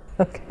wrong.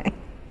 Okay.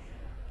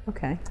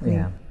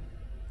 Yeah.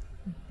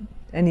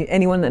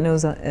 Anyone that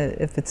knows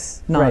if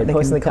it's not, right, they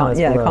post can in the comments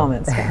below.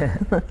 Comments.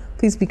 Yeah.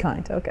 Please be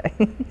kind. Okay.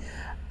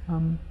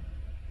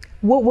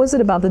 What was it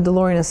about the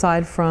DeLorean,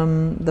 aside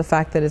from the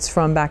fact that it's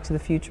from Back to the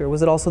Future?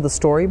 Was it also the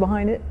story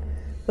behind it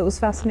that was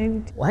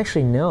fascinating to you? Well,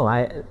 actually, no.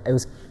 It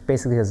was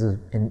basically because it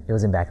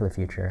was in Back to the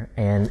Future.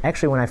 And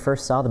actually, when I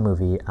first saw the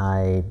movie,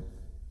 I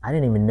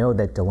didn't even know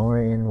that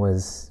DeLorean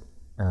was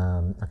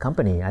a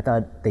company. I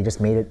thought they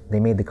just made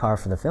the car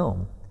for the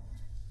film.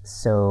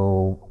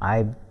 So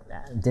I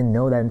didn't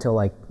know that until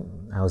I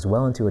was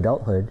well into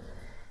adulthood,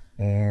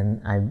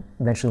 and I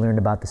eventually learned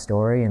about the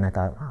story, and I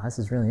thought, wow, this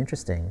is really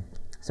interesting.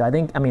 So I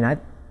think it'd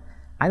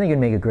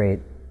make a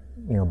great,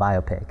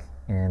 biopic,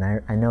 and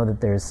I know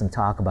that there's some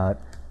talk about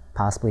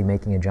possibly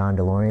making a John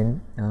DeLorean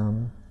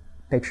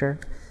picture.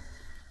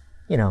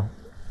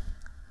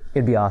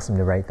 It'd be awesome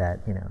to write that,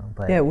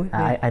 but yeah, it would be.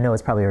 I know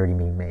it's probably already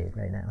being made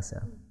right now, so.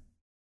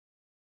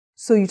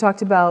 So you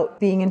talked about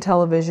being in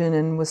television,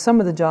 and with some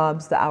of the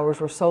jobs, the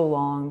hours were so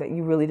long that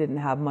you really didn't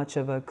have much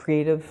of a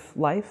creative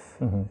life.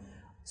 Mm-hmm.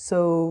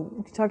 So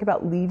you talk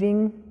about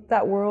leaving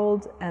that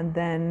world and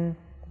then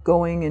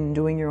going and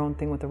doing your own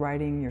thing with the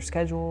writing, your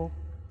schedule.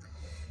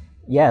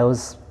 Yeah, it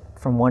was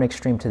from one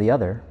extreme to the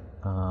other.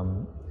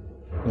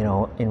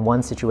 In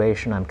one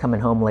situation, I'm coming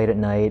home late at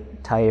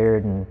night,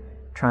 tired, and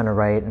trying to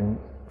write and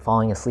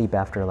falling asleep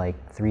after like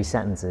 3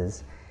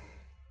 sentences.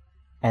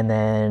 And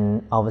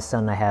then all of a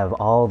sudden I have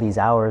all these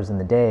hours in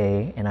the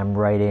day, and I'm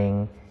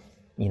writing,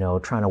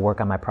 trying to work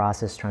on my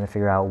process, trying to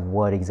figure out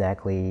what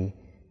exactly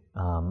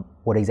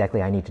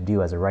I need to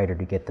do as a writer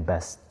to get the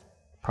best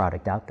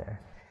product out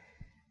there.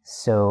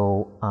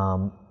 So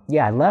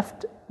I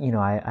left,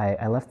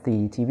 I left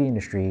the TV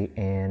industry,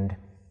 and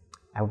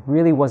I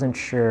really wasn't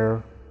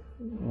sure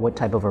what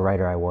type of a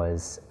writer I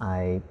was.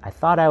 I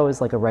thought I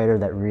was like a writer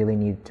that really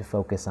needed to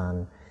focus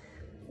on,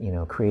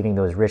 creating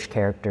those rich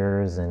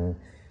characters and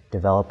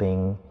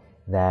developing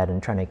that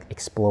and trying to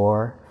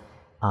explore.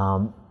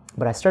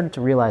 But I started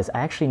to realize I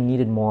actually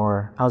needed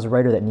more. I was a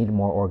writer that needed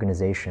more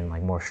organization,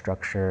 like more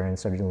structure, and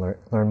started to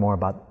learn more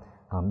about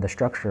the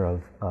structure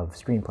of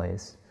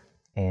screenplays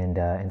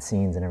and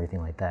scenes and everything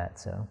like that.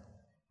 So,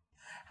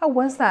 how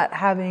was that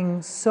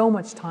having so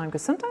much time?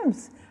 Because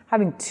sometimes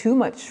having too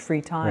much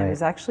free time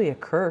is actually a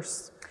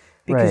curse,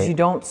 because you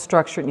don't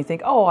structure it and you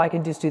think, oh, I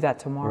can just do that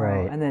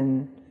tomorrow, and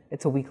then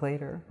it's a week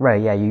later.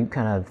 Right. Yeah. You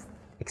kind of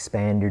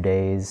expand your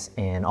days,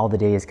 and all the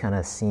days kind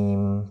of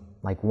seem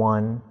like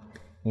one.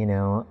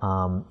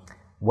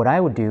 What I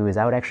would do is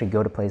I would actually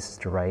go to places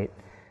to write.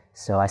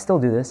 So I still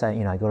do this. I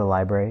go to the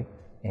library,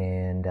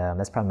 and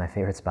that's probably my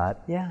favorite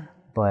spot. Yeah.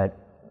 But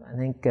I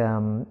think,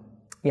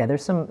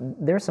 there's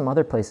some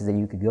other places that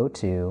you could go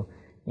to.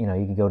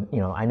 You could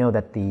go. I know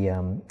that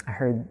I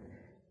heard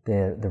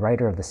the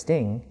writer of The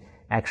Sting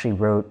actually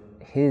wrote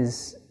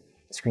his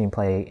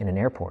screenplay in an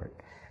airport.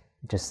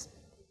 Just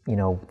he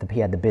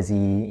had the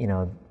busy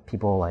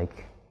people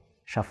like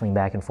shuffling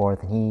back and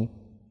forth, and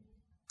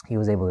he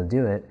was able to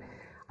do it.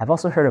 I've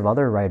also heard of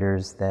other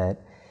writers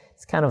that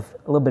it's kind of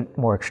a little bit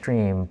more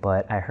extreme,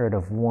 but I heard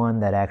of one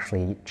that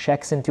actually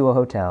checks into a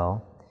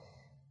hotel,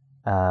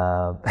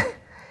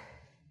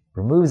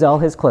 removes all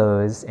his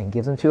clothes and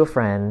gives them to a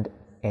friend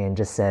and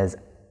just says,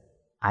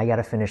 I got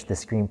to finish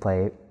this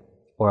screenplay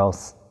or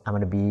else I'm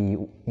going to be,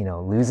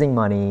 losing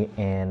money,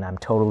 and I'm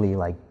totally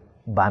like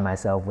by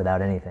myself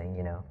without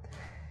anything,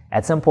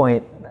 At some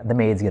point, the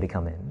maid's going to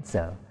come in,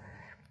 so...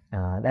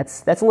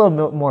 that's a little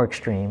bit more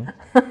extreme,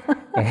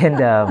 and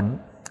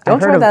don't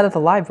try that at the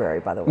library,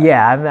 by the way.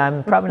 Yeah,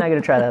 I'm probably not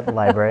going to try that at the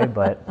library,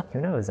 but who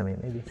knows? I mean,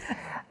 maybe.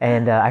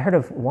 And I heard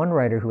of one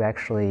writer who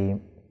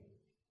actually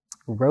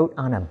wrote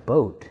on a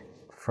boat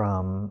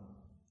from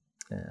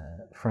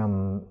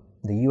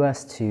the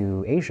U.S.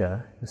 to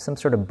Asia. It was some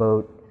sort of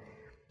boat,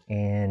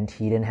 and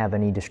he didn't have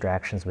any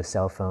distractions with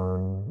cell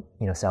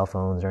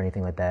phones or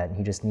anything like that. And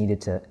he just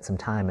needed some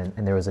time,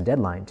 and there was a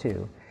deadline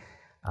too.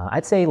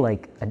 I'd say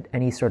like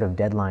any sort of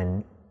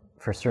deadline,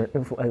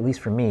 at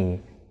least for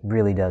me,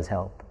 really does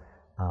help.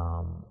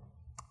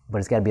 But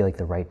it's got to be like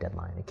the right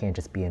deadline. It can't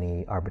just be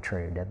any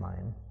arbitrary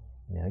deadline.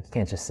 You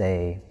can't just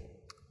say,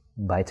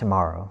 by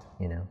tomorrow,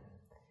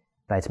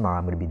 by tomorrow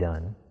I'm going to be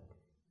done.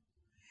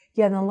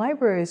 Yeah, and the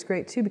library is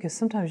great too, because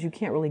sometimes you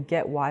can't really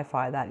get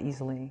Wi-Fi that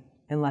easily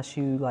unless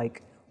you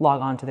like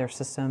log on to their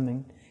system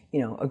and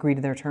agree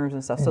to their terms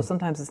and stuff. So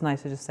sometimes it's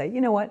nice to just say,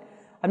 you know what,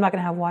 I'm not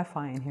going to have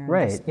Wi-Fi in here.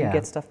 Right, just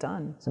get stuff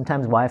done.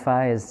 Sometimes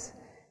Wi-Fi is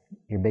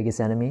your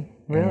biggest enemy.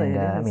 Really,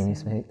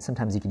 and,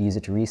 sometimes you could use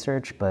it to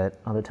research, but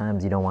other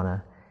times you don't want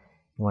to.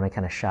 You want to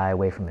kind of shy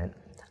away from it.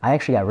 I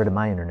actually got rid of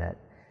my internet,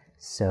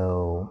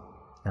 so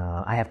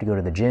I have to go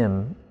to the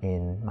gym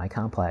in my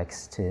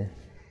complex to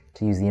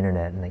use the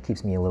internet, and that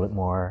keeps me a little bit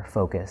more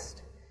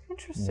focused.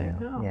 Interesting.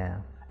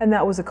 Yeah. And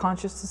that was a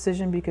conscious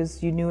decision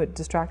because you knew it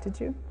distracted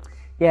you?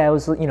 Yeah, it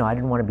was. I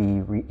didn't want to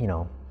be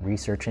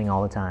researching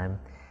all the time.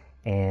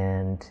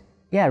 And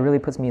yeah, it really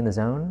puts me in the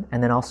zone.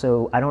 And then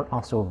also, I don't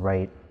also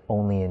write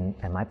only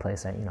at my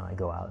place. I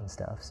go out and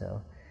stuff.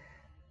 So,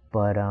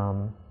 but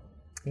I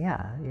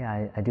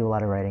do a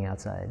lot of writing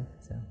outside.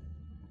 So,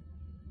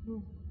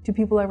 do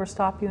people ever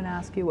stop you and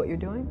ask you what you're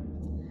doing?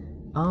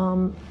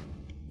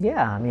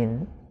 Yeah,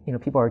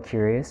 people are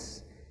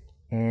curious,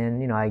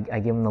 and I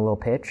give them the little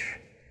pitch.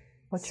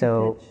 What's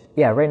your pitch?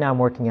 Yeah, right now I'm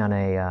working on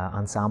a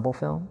ensemble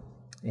film.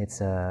 It's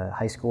a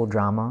high school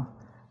drama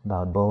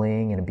about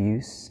bullying and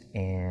abuse,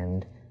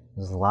 and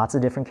there's lots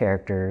of different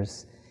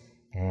characters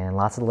and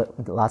lots of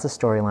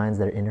storylines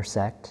that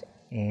intersect,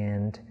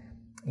 and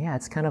yeah,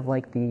 it's kind of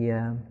like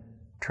the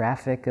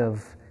traffic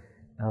of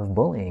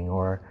bullying,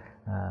 or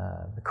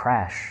the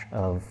crash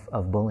of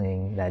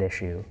bullying, that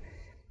issue,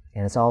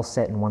 and it's all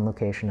set in one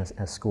location,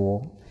 a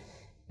school,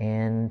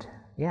 and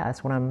yeah,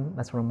 that's what I'm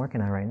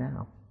working on right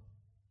now.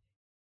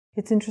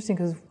 It's interesting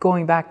because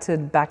going back to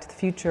the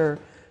Future,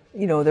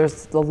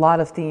 there's a lot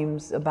of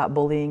themes about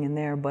bullying in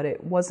there, but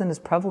it wasn't as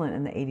prevalent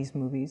in the 80s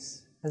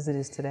movies as it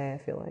is today, I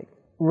feel like.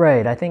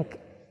 Right. I think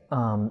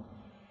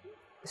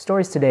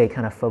stories today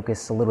kind of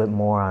focus a little bit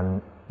more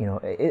on,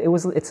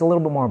 it's a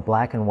little bit more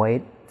black and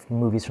white from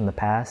movies from the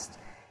past.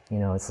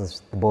 It's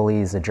just, the bully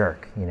is a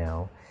jerk,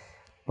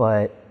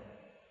 But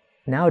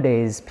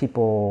nowadays,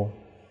 people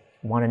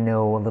want to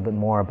know a little bit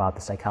more about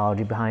the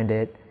psychology behind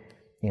it.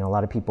 A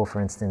lot of people,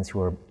 for instance,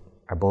 who are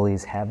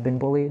bullies have been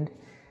bullied.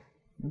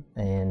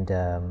 And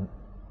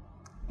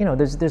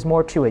there's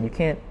more to it. You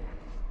can't.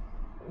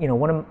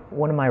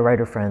 One of my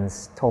writer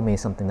friends told me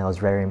something that was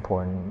very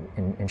important,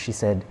 and she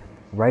said,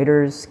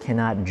 writers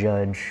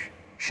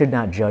should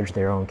not judge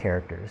their own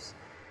characters.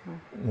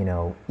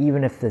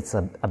 Even if it's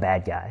a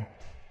bad guy,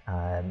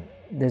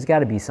 there's got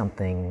to be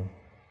something,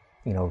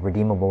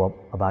 redeemable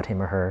about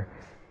him or her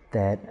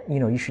that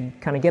you should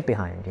kind of get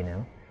behind.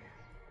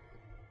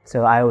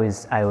 So I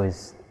always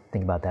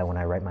think about that when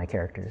I write my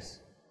characters.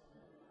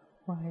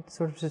 Right,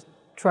 sort of just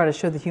try to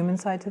show the human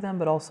side to them,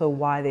 but also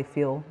why they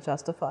feel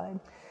justified.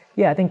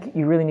 Yeah, I think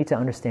you really need to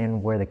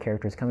understand where the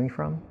character is coming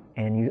from,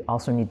 and you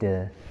also need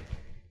to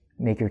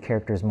make your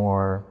characters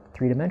more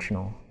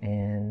three-dimensional.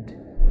 And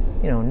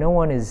no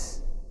one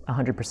is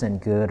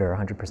 100% good or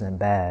 100%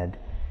 bad.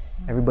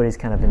 Everybody's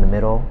kind of in the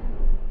middle,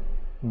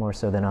 more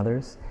so than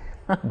others.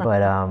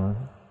 But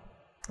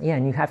yeah,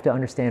 and you have to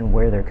understand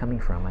where they're coming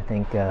from. I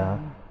think the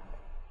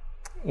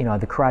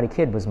Karate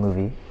Kid was a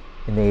movie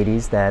in the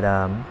 80s that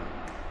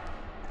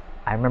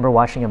I remember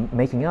watching a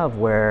making of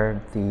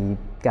where the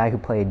guy who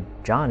played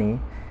Johnny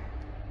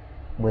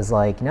was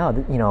like,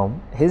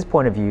 no, his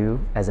point of view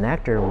as an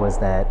actor was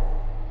that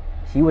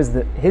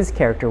his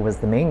character was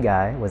the main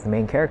guy, was the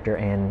main character,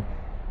 and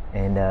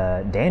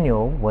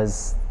Daniel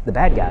was the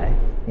bad guy.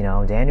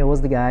 Daniel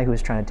was the guy who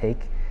was trying to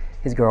take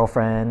his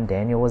girlfriend.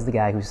 Daniel was the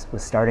guy who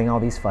was starting all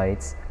these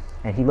fights,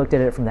 and he looked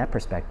at it from that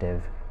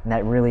perspective, and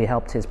that really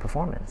helped his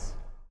performance.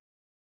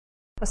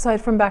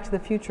 Aside from Back to the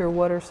Future,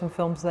 what are some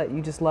films that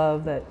you just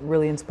love that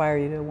really inspire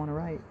you to want to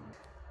write?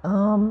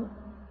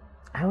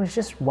 I was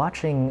just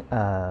rewatching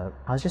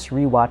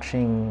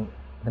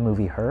the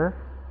movie Her.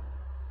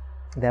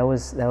 That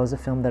was a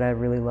film that I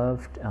really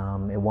loved.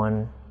 It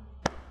won,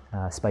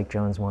 Spike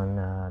Jonze won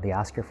the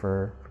Oscar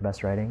for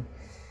Best Writing.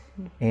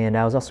 And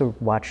I was also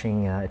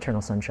watching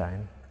Eternal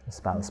Sunshine, The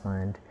Spotless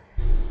Mind,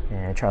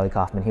 and Charlie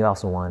Kaufman, he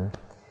also won.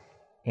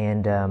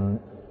 And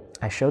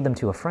I showed them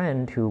to a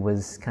friend who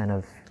was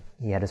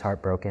he had his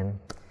heart broken,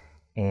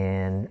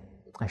 and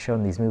I showed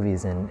him these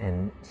movies,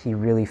 and he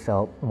really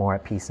felt more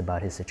at peace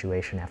about his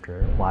situation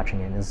after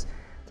watching it. It's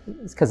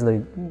because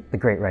of the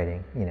great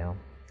writing,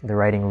 The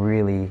writing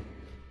really,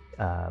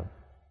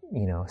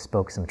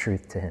 spoke some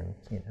truth to him,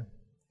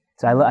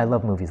 So I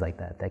love movies like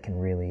that can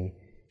really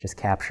just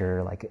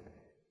capture,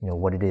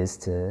 what it is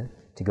to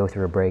go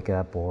through a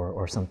breakup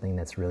or something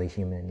that's really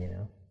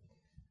human,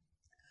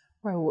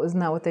 Right, well, isn't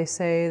that what they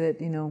say, that,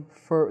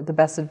 for the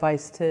best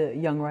advice to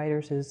young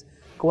writers is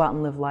go out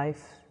and live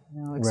life,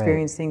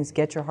 experience things,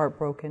 get your heart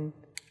broken.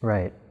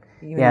 Right.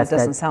 Even though it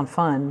doesn't sound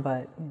fun,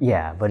 but...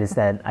 Yeah, but it's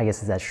that, I guess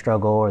it's that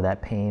struggle or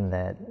that pain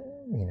that,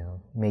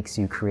 makes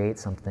you create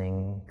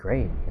something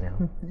great,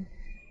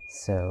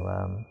 So,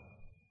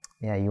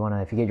 yeah,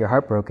 if you get your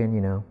heart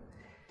broken,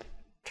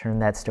 turn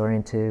that story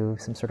into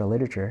some sort of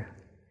literature.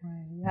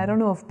 Right. I don't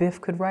know if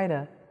Biff could write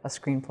a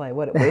screenplay.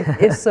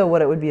 If so,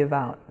 what it would be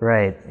about.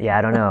 Right. Yeah,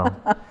 I don't know.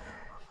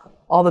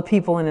 All the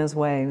people in his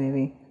way,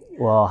 maybe.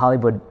 Well,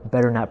 Hollywood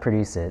better not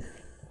produce it.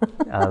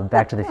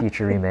 Back to the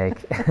Future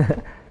remake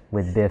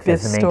with Biff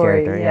as the main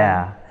character.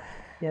 Yeah.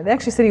 Yeah, they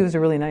actually said he was a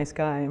really nice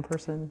guy in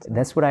person. So.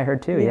 That's what I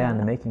heard too. Yeah, in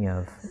the making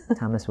of.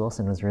 Thomas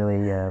Wilson was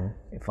really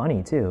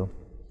funny too.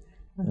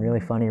 Really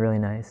funny, really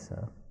nice.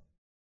 So.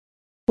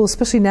 Well,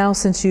 especially now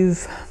since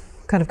you've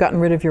kind of gotten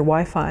rid of your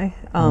Wi-Fi,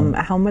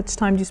 how much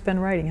time do you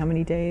spend writing? How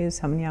many days?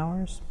 How many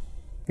hours?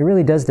 It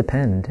really does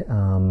depend.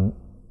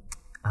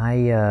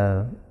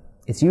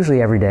 It's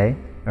usually every day,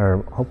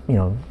 or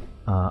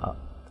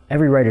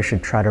every writer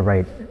should try to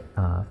write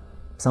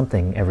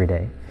something every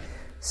day.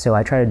 So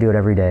I try to do it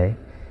every day,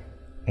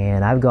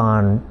 and I've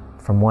gone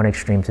from one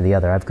extreme to the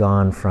other. I've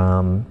gone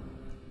from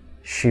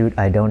shoot,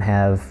 I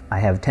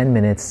have 10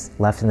 minutes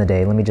left in the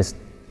day, let me just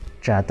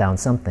jot down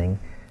something,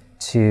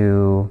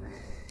 to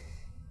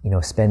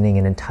spending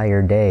an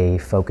entire day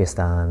focused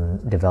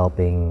on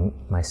developing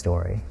my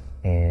story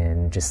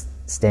and just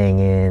staying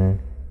in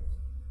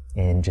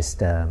and just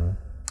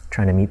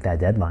trying to meet that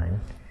deadline.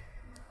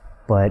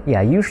 But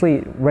yeah,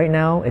 usually right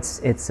now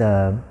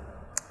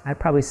I'd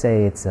probably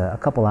say it's a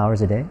couple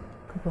hours a day.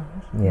 A couple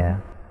hours. Yeah,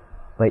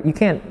 but you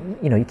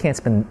can't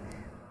spend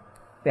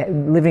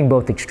living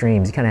both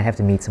extremes. You kind of have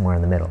to meet somewhere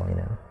in the middle. You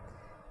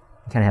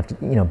kind of have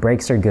to.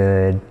 Breaks are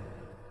good.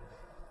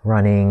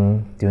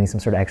 Running, doing some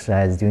sort of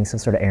exercise, doing some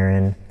sort of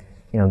errand,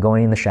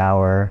 going in the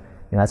shower.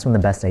 That's when the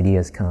best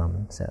ideas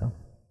come.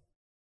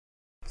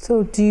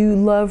 So do you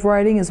love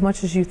writing as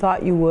much as you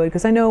thought you would?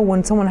 Because I know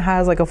when someone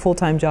has a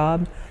full-time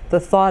job, the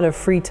thought of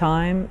free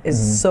time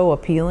is so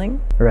appealing.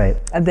 Right.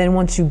 And then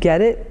once you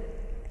get it,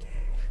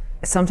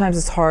 sometimes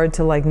it's hard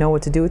to know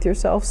what to do with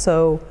yourself.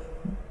 So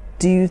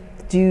do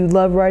you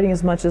love writing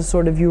as much as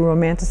sort of you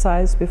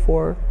romanticized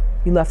before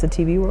you left the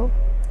TV world?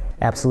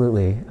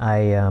 Absolutely.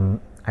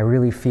 I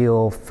really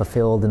feel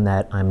fulfilled in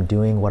that I'm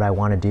doing what I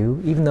want to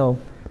do, even though,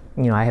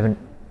 I haven't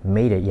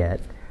made it yet.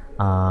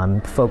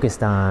 I'm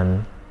focused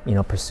on,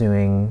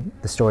 pursuing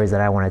the stories that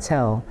I want to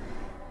tell,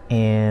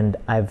 and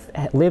I've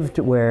lived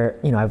where,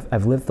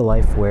 I've lived the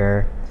life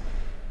where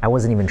I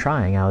wasn't even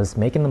trying. I was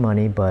making the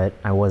money, but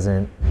I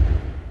wasn't,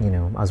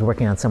 I was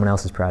working on someone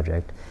else's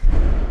project,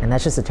 and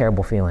that's just a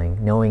terrible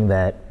feeling, knowing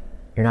that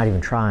you're not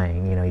even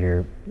trying.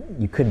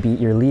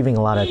 You're leaving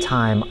a lot of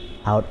time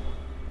out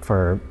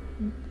for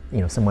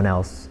someone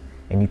else,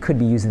 and you could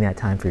be using that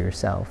time for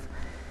yourself.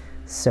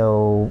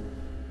 So,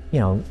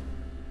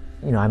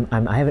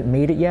 I haven't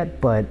made it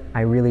yet, but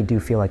I really do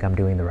feel like I'm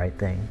doing the right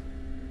thing.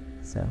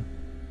 So,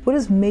 what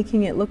does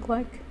making it look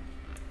like?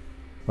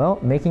 Well,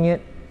 making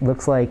it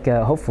looks like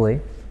hopefully,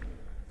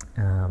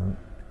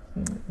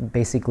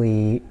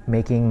 basically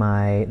making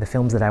the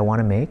films that I want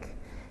to make,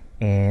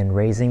 and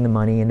raising the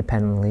money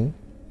independently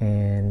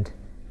and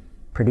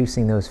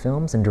producing those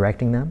films and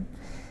directing them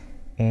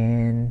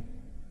and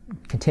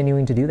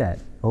continuing to do that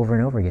over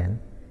and over again,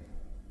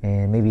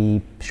 and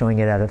maybe showing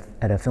it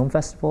at a film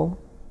festival,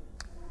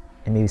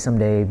 and maybe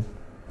someday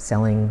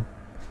selling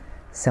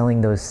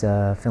those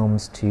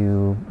films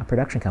to a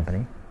production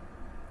company,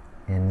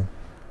 and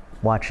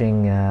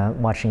watching a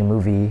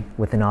movie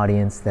with an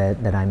audience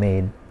that I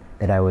made,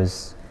 that I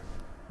was,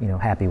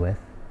 happy with.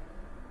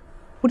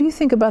 What do you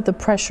think about the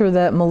pressure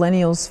that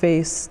millennials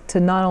face to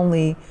not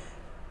only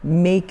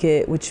make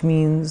it, which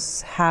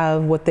means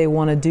have what they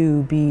want to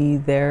do be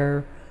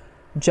their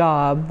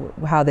job,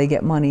 how they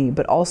get money,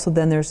 but also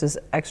then there's this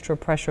extra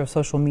pressure of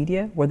social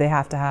media where they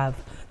have to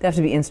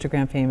be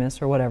Instagram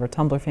famous or whatever,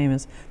 Tumblr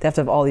famous. They have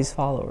to have all these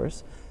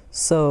followers.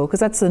 So, because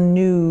that's a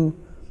new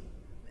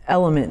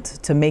element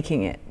to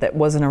making it that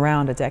wasn't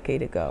around a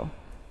decade ago.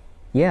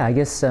 Yeah, I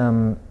guess,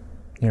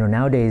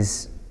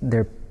 nowadays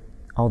there are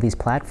all these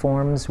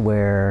platforms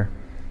where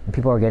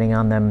people are getting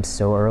on them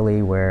so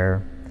early,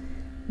 where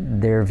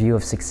their view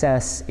of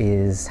success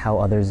is how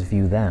others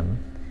view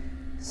them.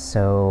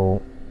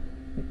 So,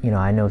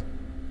 I know,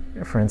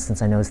 for instance,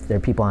 there are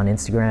people on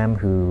Instagram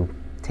who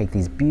take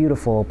these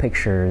beautiful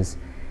pictures,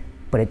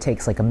 but it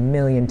takes like 1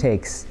 million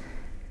takes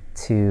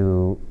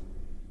to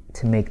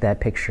make that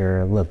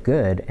picture look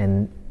good,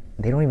 and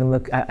they don't even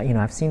look,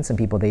 I've seen some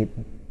people, they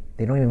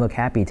don't even look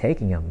happy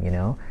taking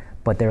them,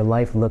 but their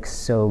life looks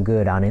so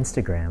good on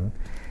Instagram.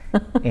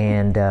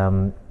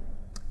 And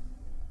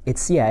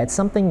it's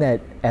something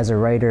that as a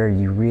writer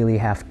you really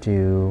have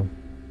to,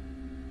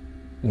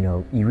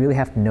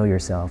 know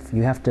yourself.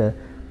 You have to,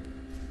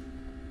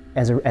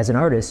 as an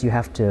artist, you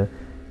have to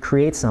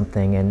create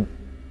something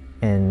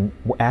and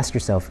ask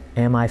yourself,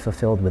 am I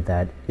fulfilled with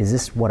that? Is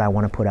this what I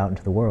want to put out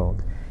into the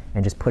world?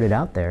 And just put it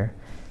out there.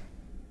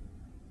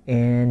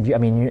 And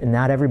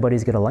not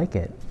everybody's going to like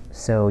it.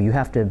 So you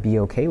have to be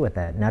okay with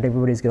that. Not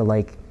everybody's going to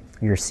like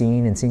your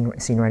scene in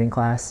scene writing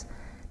class.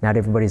 Not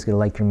everybody's going to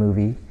like your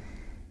movie.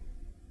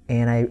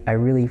 And I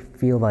really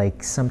feel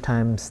like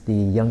sometimes the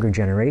younger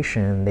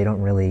generation, they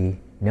don't really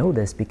know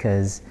this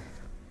because,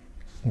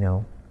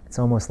 it's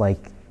almost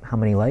like how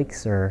many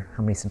likes or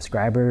how many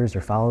subscribers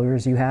or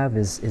followers you have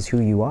is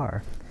who you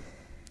are.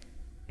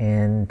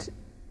 And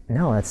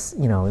no, that's,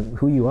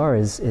 who you are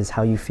is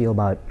how you feel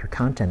about your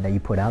content that you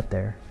put out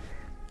there.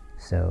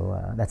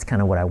 So that's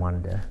kind of what I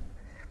wanted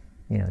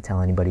to,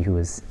 tell anybody who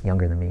was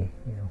younger than me,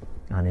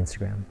 on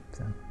Instagram.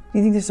 So. Do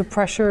you think there's a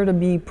pressure to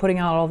be putting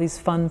out all these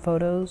fun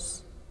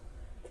photos?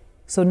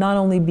 So not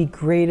only be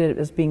great at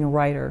as being a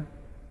writer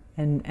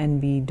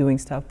and be doing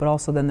stuff, but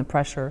also then the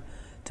pressure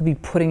to be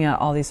putting out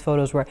all these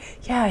photos where,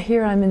 yeah,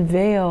 here I'm in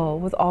Vail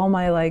with all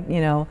my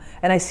and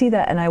I see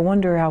that and I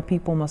wonder how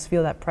people must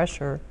feel that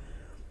pressure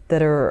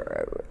that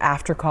are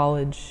after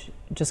college,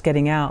 just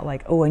getting out,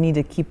 like, oh, I need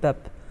to keep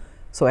up,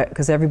 so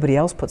because everybody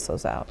else puts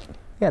those out.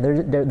 Yeah,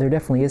 there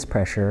definitely is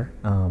pressure,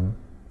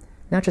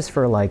 not just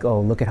for like,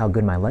 oh, look at how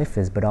good my life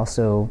is, but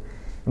also,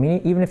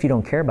 even if you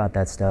don't care about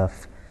that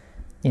stuff,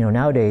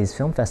 nowadays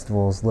film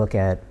festivals look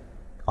at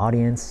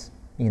audience.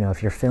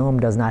 If your film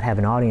does not have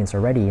an audience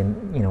already,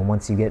 and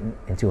once you get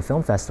into a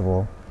film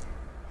festival,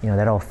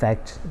 that'll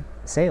affect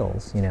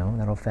sales.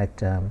 That'll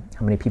affect how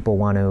many people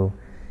want to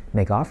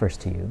make offers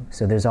to you.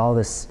 So there's all of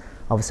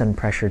a sudden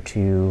pressure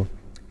to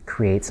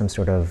create some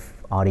sort of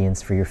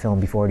audience for your film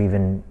before it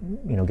even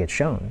gets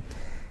shown.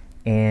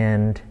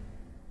 And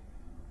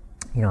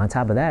on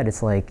top of that,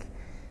 it's like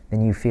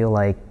then you feel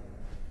like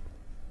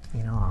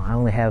I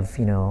only have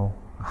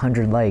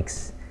 100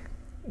 likes.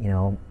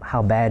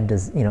 How bad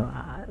does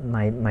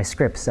my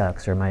script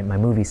sucks or my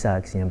movie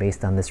sucks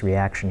based on this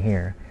reaction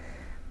here.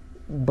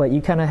 But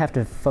you kind of have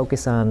to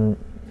focus on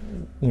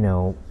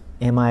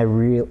am I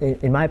real?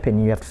 In my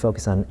opinion, you have to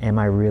focus on, am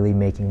I really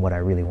making what I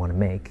really want to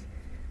make?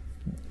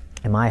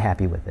 Am I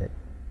happy with it?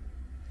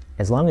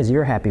 As long as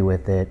you're happy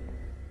with it,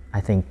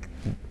 I think,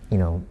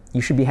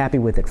 you should be happy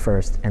with it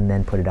first and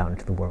then put it out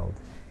into the world.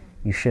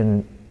 You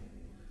shouldn't,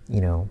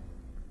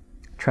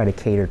 try to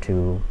cater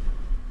to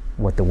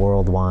what the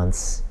world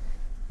wants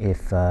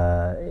if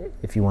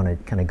you want to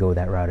kind of go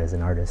that route as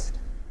an artist.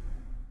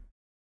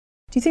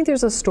 Do you think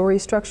there's a story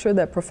structure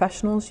that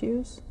professionals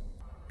use?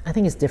 I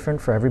think it's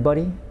different for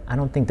everybody. I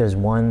don't think there's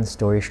one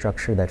story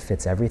structure that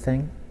fits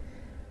everything.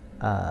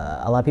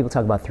 A lot of people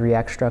talk about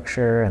 3-act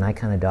structure, and I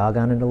kind of dog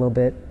on it a little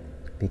bit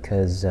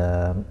because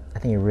I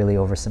think it really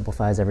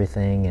oversimplifies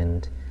everything.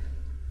 And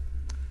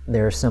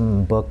there are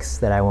some books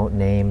that I won't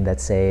name that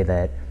say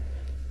that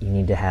you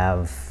need to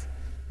have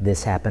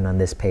this happen on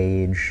this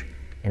page,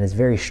 and it's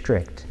very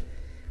strict.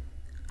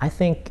 I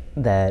think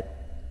that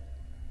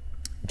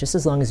just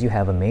as long as you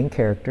have a main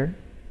character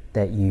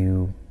that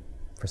you,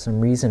 for some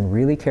reason,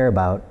 really care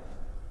about,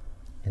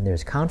 and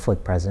there's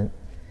conflict present,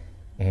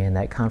 and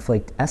that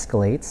conflict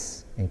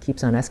escalates and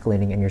keeps on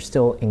escalating, and you're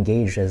still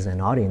engaged as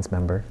an audience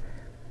member,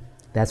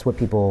 that's what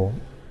people,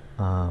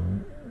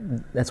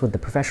 that's what the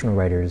professional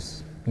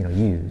writers,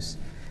 use.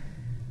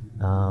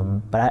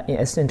 But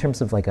in terms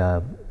of like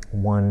a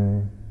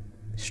one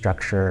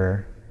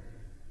structure,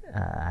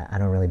 I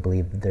don't really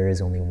believe that there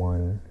is only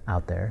one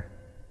out there.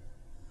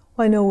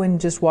 Well, I know when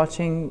just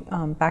watching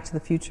Back to the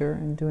Future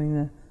and doing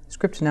the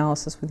script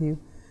analysis with you,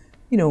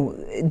 you know,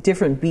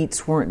 different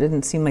beats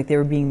didn't seem like they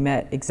were being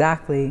met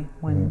exactly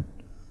when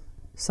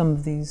some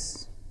of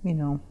these, you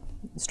know,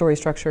 story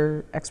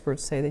structure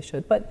experts say they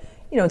should. But,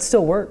 you know, it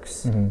still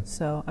works.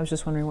 So I was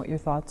just wondering what your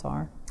thoughts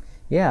are.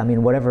 Yeah, I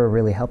mean, whatever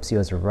really helps you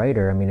as a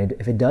writer. I mean,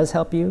 if it does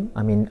help you,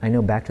 I mean, I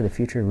know Back to the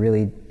Future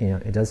really, you know,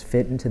 it does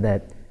fit into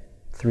that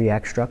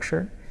 3-act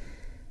structure.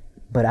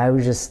 But I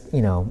was just,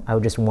 you know, I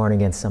would just warn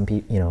against some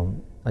people, you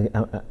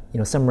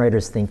know, some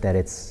writers think that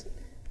it's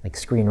like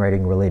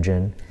screenwriting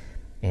religion,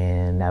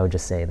 and I would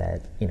just say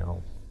that, you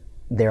know,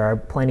 there are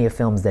plenty of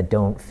films that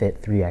don't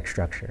fit 3-act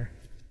structure.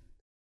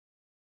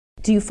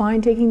 Do you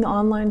find taking the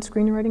online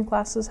screenwriting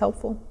classes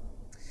helpful?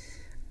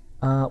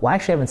 Well, I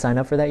actually haven't signed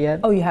up for that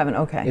yet. Oh, you haven't?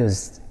 Okay. It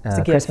was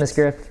a Christmas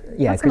gift.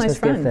 Yeah, That's Christmas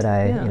a nice gift that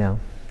friend. you know,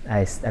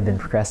 I've been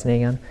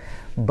procrastinating on.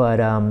 But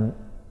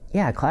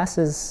yeah,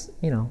 classes,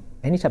 you know,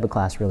 any type of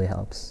class really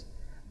helps.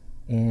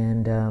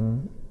 And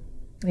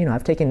you know,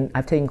 I've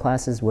taken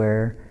classes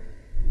where,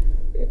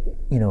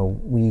 you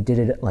know, we did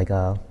it like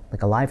a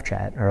live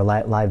chat or a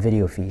live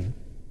video feed.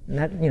 And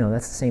that, you know,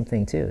 that's the same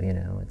thing too. You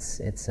know,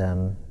 it's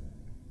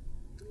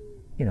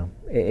you know,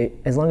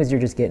 as long as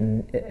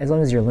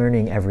you're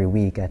learning every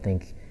week, I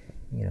think,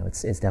 you know,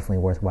 it's definitely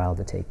worthwhile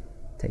to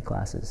take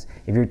classes.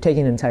 If you're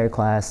taking an entire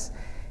class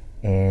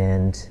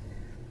and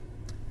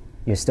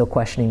you're still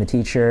questioning the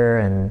teacher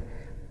and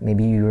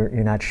maybe you're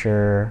not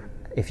sure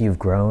if you've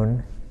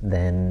grown,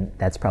 then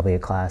that's probably a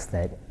class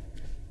that,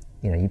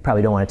 you know, you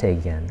probably don't want to take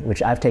again,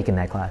 which I've taken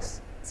that class,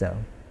 so.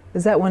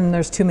 Is that when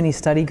there's too many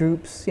study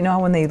groups? You know,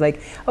 when they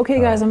like, okay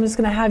guys, I'm just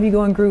gonna have you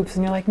go in groups,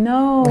 and you're like,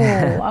 no,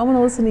 I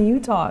wanna listen to you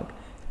talk.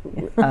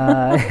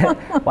 Well,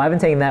 I haven't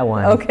taken that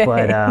one, okay.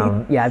 But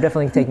yeah, I've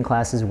definitely taken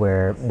classes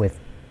where with,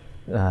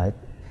 you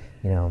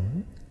know,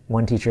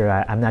 one teacher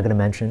I'm not gonna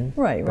mention,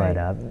 right. But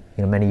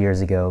you know, many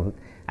years ago,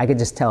 I could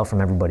just tell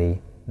from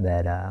everybody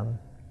that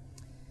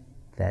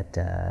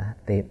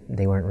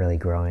they weren't really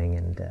growing,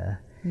 and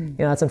you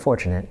know, that's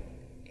unfortunate.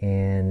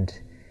 And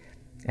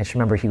I just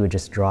remember he would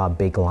just draw a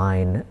big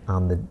line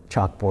on the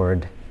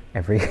chalkboard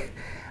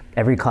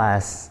every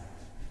class,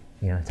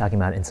 you know, talking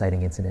about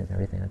inciting incident and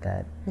everything like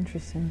that.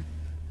 Interesting.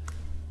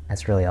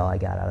 That's really all I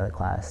got out of the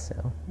class,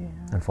 so yeah.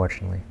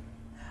 Unfortunately.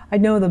 I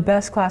know the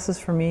best classes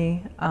for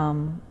me,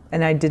 and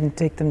I didn't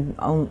take them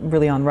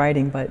really on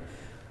writing, but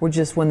were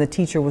just when the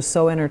teacher was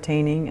so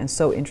entertaining and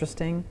so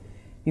interesting,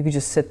 you could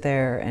just sit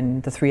there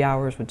and the 3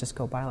 hours would just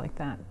go by like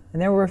that.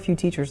 And there were a few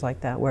teachers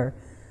like that where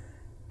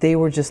they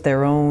were just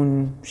their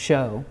own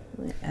show.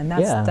 And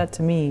that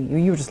to me,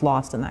 you were just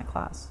lost in that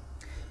class.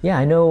 Yeah,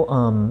 I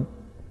know,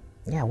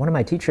 yeah, one of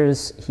my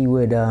teachers, he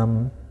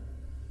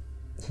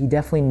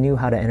definitely knew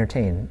how to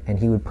entertain, and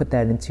he would put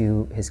that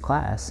into his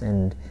class.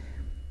 And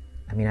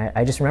I mean,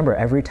 I just remember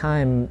every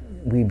time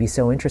we'd be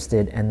so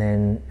interested, and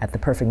then at the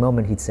perfect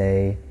moment he'd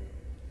say,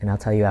 and I'll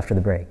tell you after the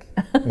break.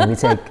 And we'd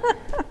take,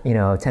 you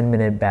know, a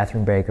 10-minute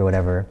bathroom break or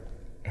whatever,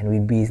 and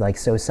we'd be like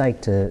so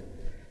psyched to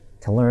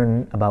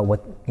learn about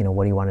what, you know,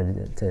 what he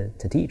wanted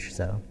to teach.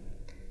 So,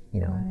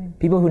 you know, right.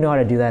 People who know how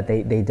to do that,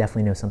 they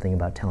definitely know something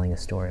about telling a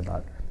story,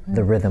 about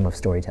the rhythm of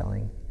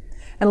storytelling.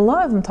 And a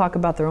lot of them talk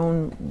about their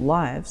own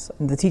lives.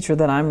 The teacher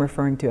that I'm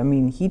referring to, I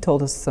mean, he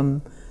told us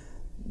some,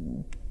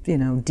 you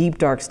know, deep,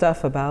 dark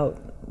stuff about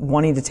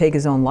wanting to take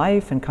his own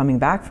life and coming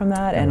back from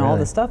that and all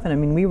this stuff. And I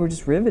mean, we were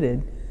just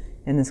riveted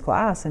in this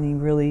class, and he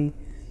really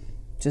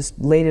just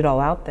laid it all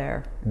out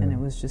there. And it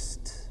was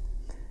just,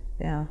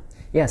 yeah.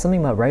 Yeah, something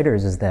about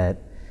writers is that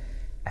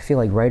I feel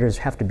like writers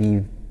have to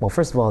be, well,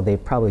 first of all,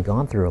 they've probably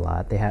gone through a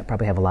lot. They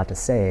probably have a lot to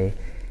say.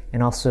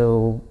 And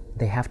also,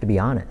 they have to be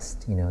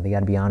honest. You know, they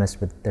got to be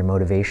honest with their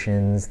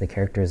motivations the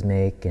characters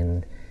make,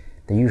 and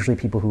they're usually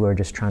people who are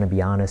just trying to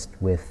be honest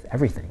with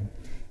everything.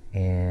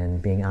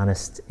 And being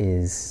honest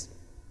is,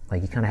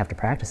 like, you kind of have to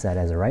practice that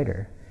as a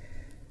writer.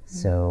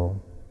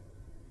 So,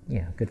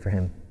 yeah, good for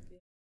him.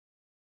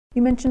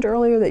 You mentioned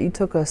earlier that you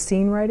took a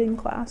scene writing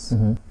class.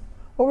 Mm-hmm.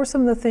 What were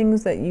some of the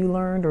things that you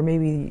learned, or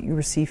maybe you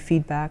received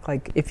feedback,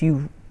 like if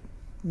you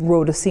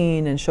wrote a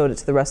scene and showed it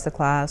to the rest of the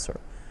class or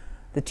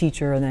the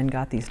teacher and then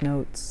got these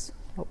notes?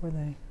 What were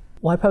they?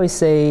 Well, I'd probably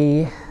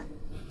say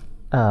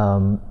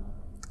the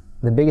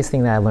biggest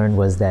thing that I learned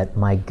was that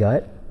my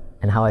gut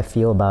and how I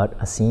feel about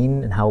a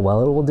scene and how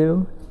well it will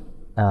do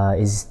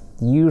is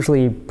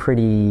usually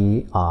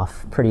pretty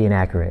off, pretty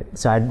inaccurate.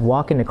 So I'd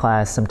walk into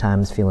class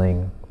sometimes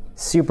feeling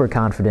super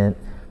confident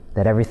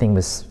that everything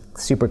was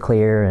super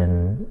clear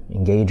and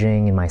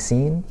engaging in my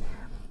scene.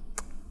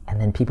 And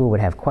then people would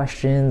have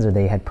questions or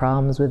they had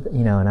problems with,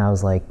 you know, and I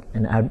was like,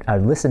 and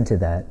I'd listen to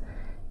that.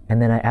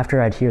 And then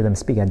after I'd hear them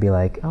speak, I'd be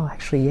like, oh,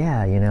 actually,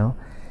 yeah, you know,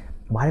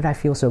 why did I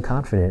feel so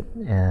confident?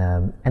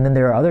 And then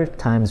there are other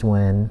times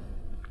when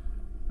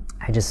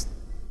I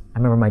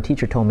remember my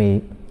teacher told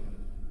me,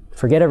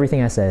 forget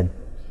everything I said,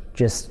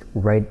 just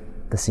write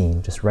the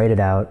scene, just write it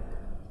out,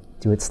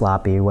 do it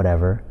sloppy or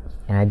whatever.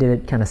 And I did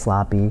it kind of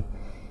sloppy.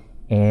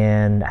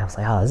 And I was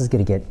like, oh, this is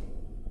gonna get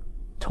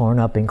torn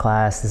up in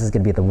class. This is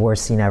going to be the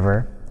worst scene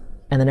ever.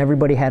 And then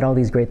everybody had all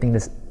these great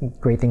things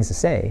to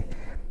say.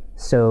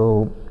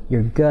 So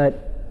your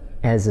gut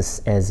as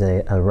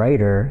a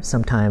writer,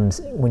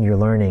 sometimes when you're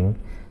learning,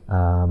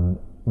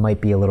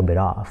 might be a little bit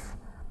off.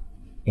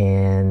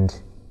 And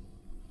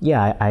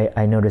yeah,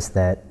 I noticed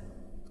that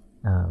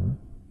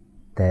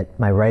that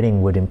my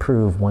writing would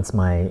improve once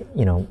my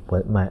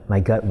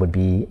gut would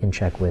be in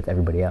check with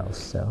everybody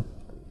else. So.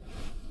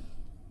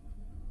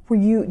 Were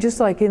you just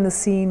like in the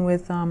scene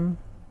with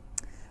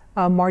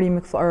Marty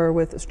McFly, or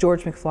with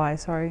George McFly,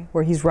 sorry,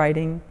 where he's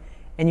writing,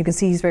 and you can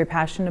see he's very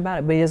passionate about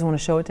it, but he doesn't want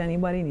to show it to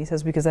anybody, and he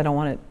says, because I don't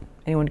want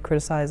anyone to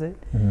criticize it.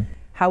 Mm-hmm.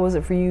 How was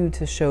it for you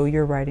to show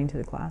your writing to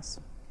the class?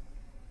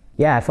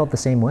 Yeah, I felt the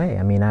same way.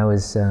 I mean, I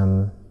was,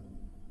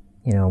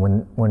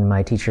 when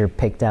my teacher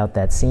picked out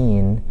that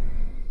scene,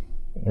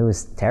 it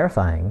was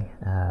terrifying,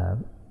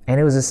 and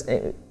it was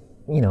it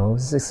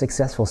was a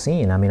successful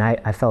scene. I mean,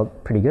 I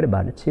felt pretty good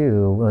about it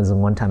too. It was the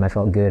one time I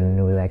felt good, and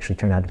it would actually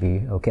turn out to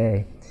be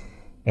okay.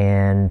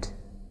 And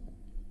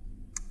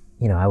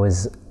I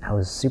was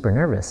super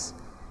nervous.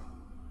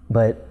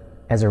 But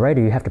as a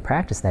writer, you have to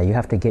practice that. You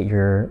have to get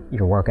your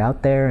work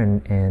out there,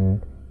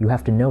 and you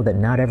have to know that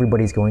not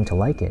everybody's going to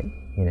like it.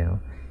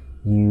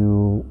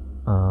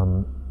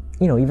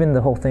 Even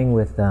the whole thing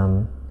with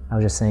I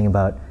was just saying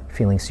about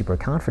feeling super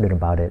confident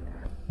about it.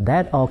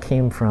 That all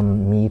came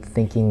from me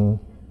thinking.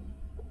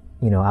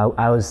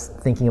 I was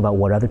thinking about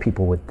what other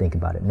people would think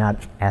about it,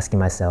 not asking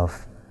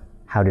myself,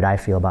 how did I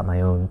feel about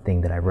my own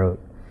thing that I wrote?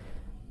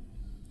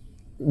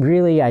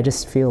 Really, I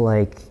just feel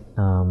like,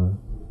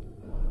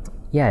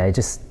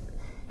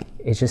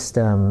 it's just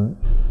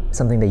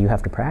something that you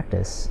have to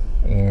practice,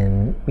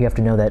 and you have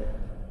to know that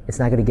it's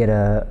not going to get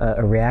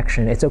a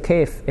reaction. It's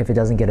okay if it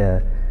doesn't get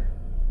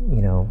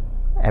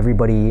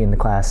everybody in the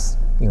class,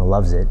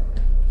 loves it.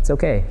 It's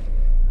okay.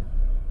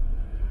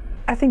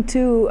 I think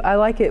too, I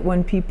like it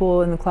when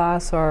people in the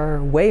class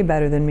are way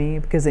better than me,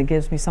 because it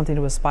gives me something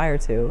to aspire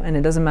to, and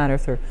it doesn't matter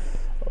if they're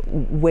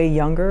way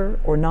younger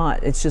or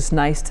not. It's just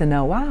nice to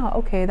know, wow,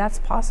 okay, that's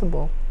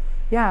possible.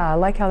 Yeah, I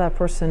like how that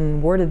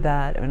person worded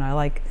that, and I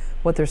like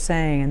what they're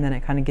saying, and then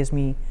it kind of gives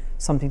me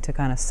something to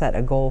kind of set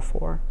a goal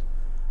for.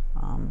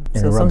 And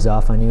it rubs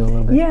off on you a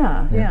little bit?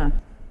 Yeah.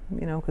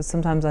 Because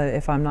sometimes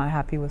if I'm not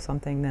happy with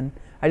something, then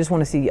I just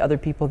want to see other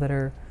people that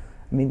are,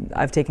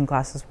 I've taken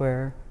classes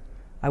where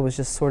I was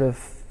just sort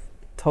of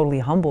totally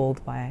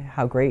humbled by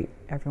how great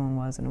everyone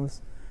was, and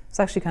it's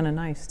actually kind of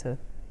nice to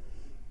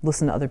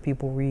listen to other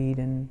people read,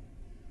 and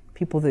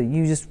people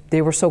that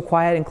they were so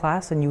quiet in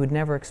class, and you would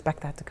never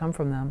expect that to come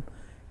from them,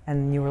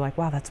 and you were like,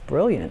 wow, that's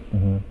brilliant.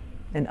 Mm-hmm.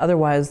 And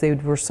otherwise they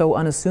were so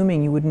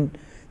unassuming,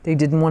 they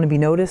didn't want to be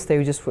noticed,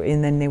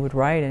 and then they would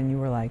write, and you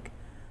were like,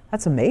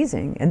 that's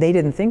amazing, and they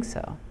didn't think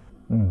so.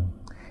 Mm.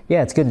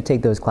 Yeah, it's good to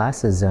take those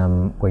classes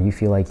where you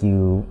feel like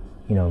you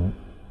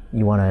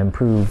want to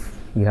improve.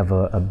 You have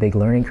a big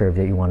learning curve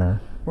that you want to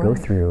go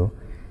through,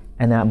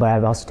 but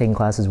I've also taken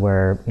classes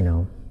where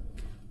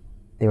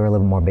they were a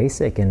little more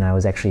basic, and I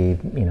was actually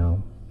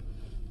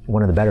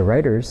one of the better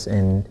writers,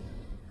 and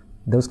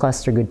those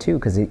classes are good too,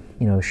 because it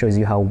shows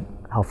you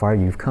how far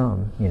you've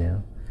come.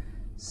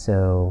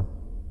 So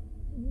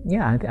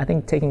yeah, I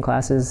think taking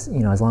classes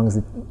as long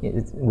as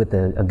it's with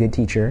a good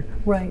teacher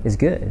is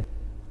good.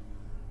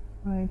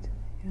 Right.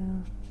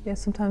 Yeah.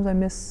 Sometimes I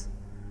miss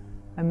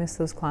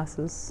those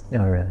classes.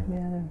 Oh, really?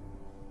 Yeah.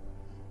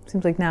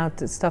 Seems like now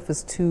stuff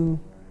is too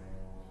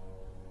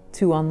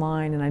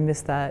online, and I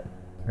miss that.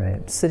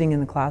 Right. Sitting in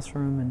the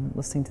classroom and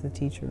listening to the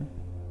teacher.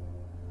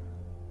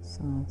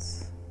 So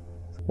it's.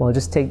 Well,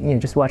 just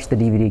watch the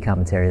DVD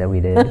commentary that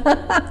we did.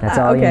 That's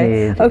all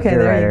okay. you need. Okay, if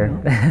you're a there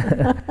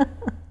writer. you go.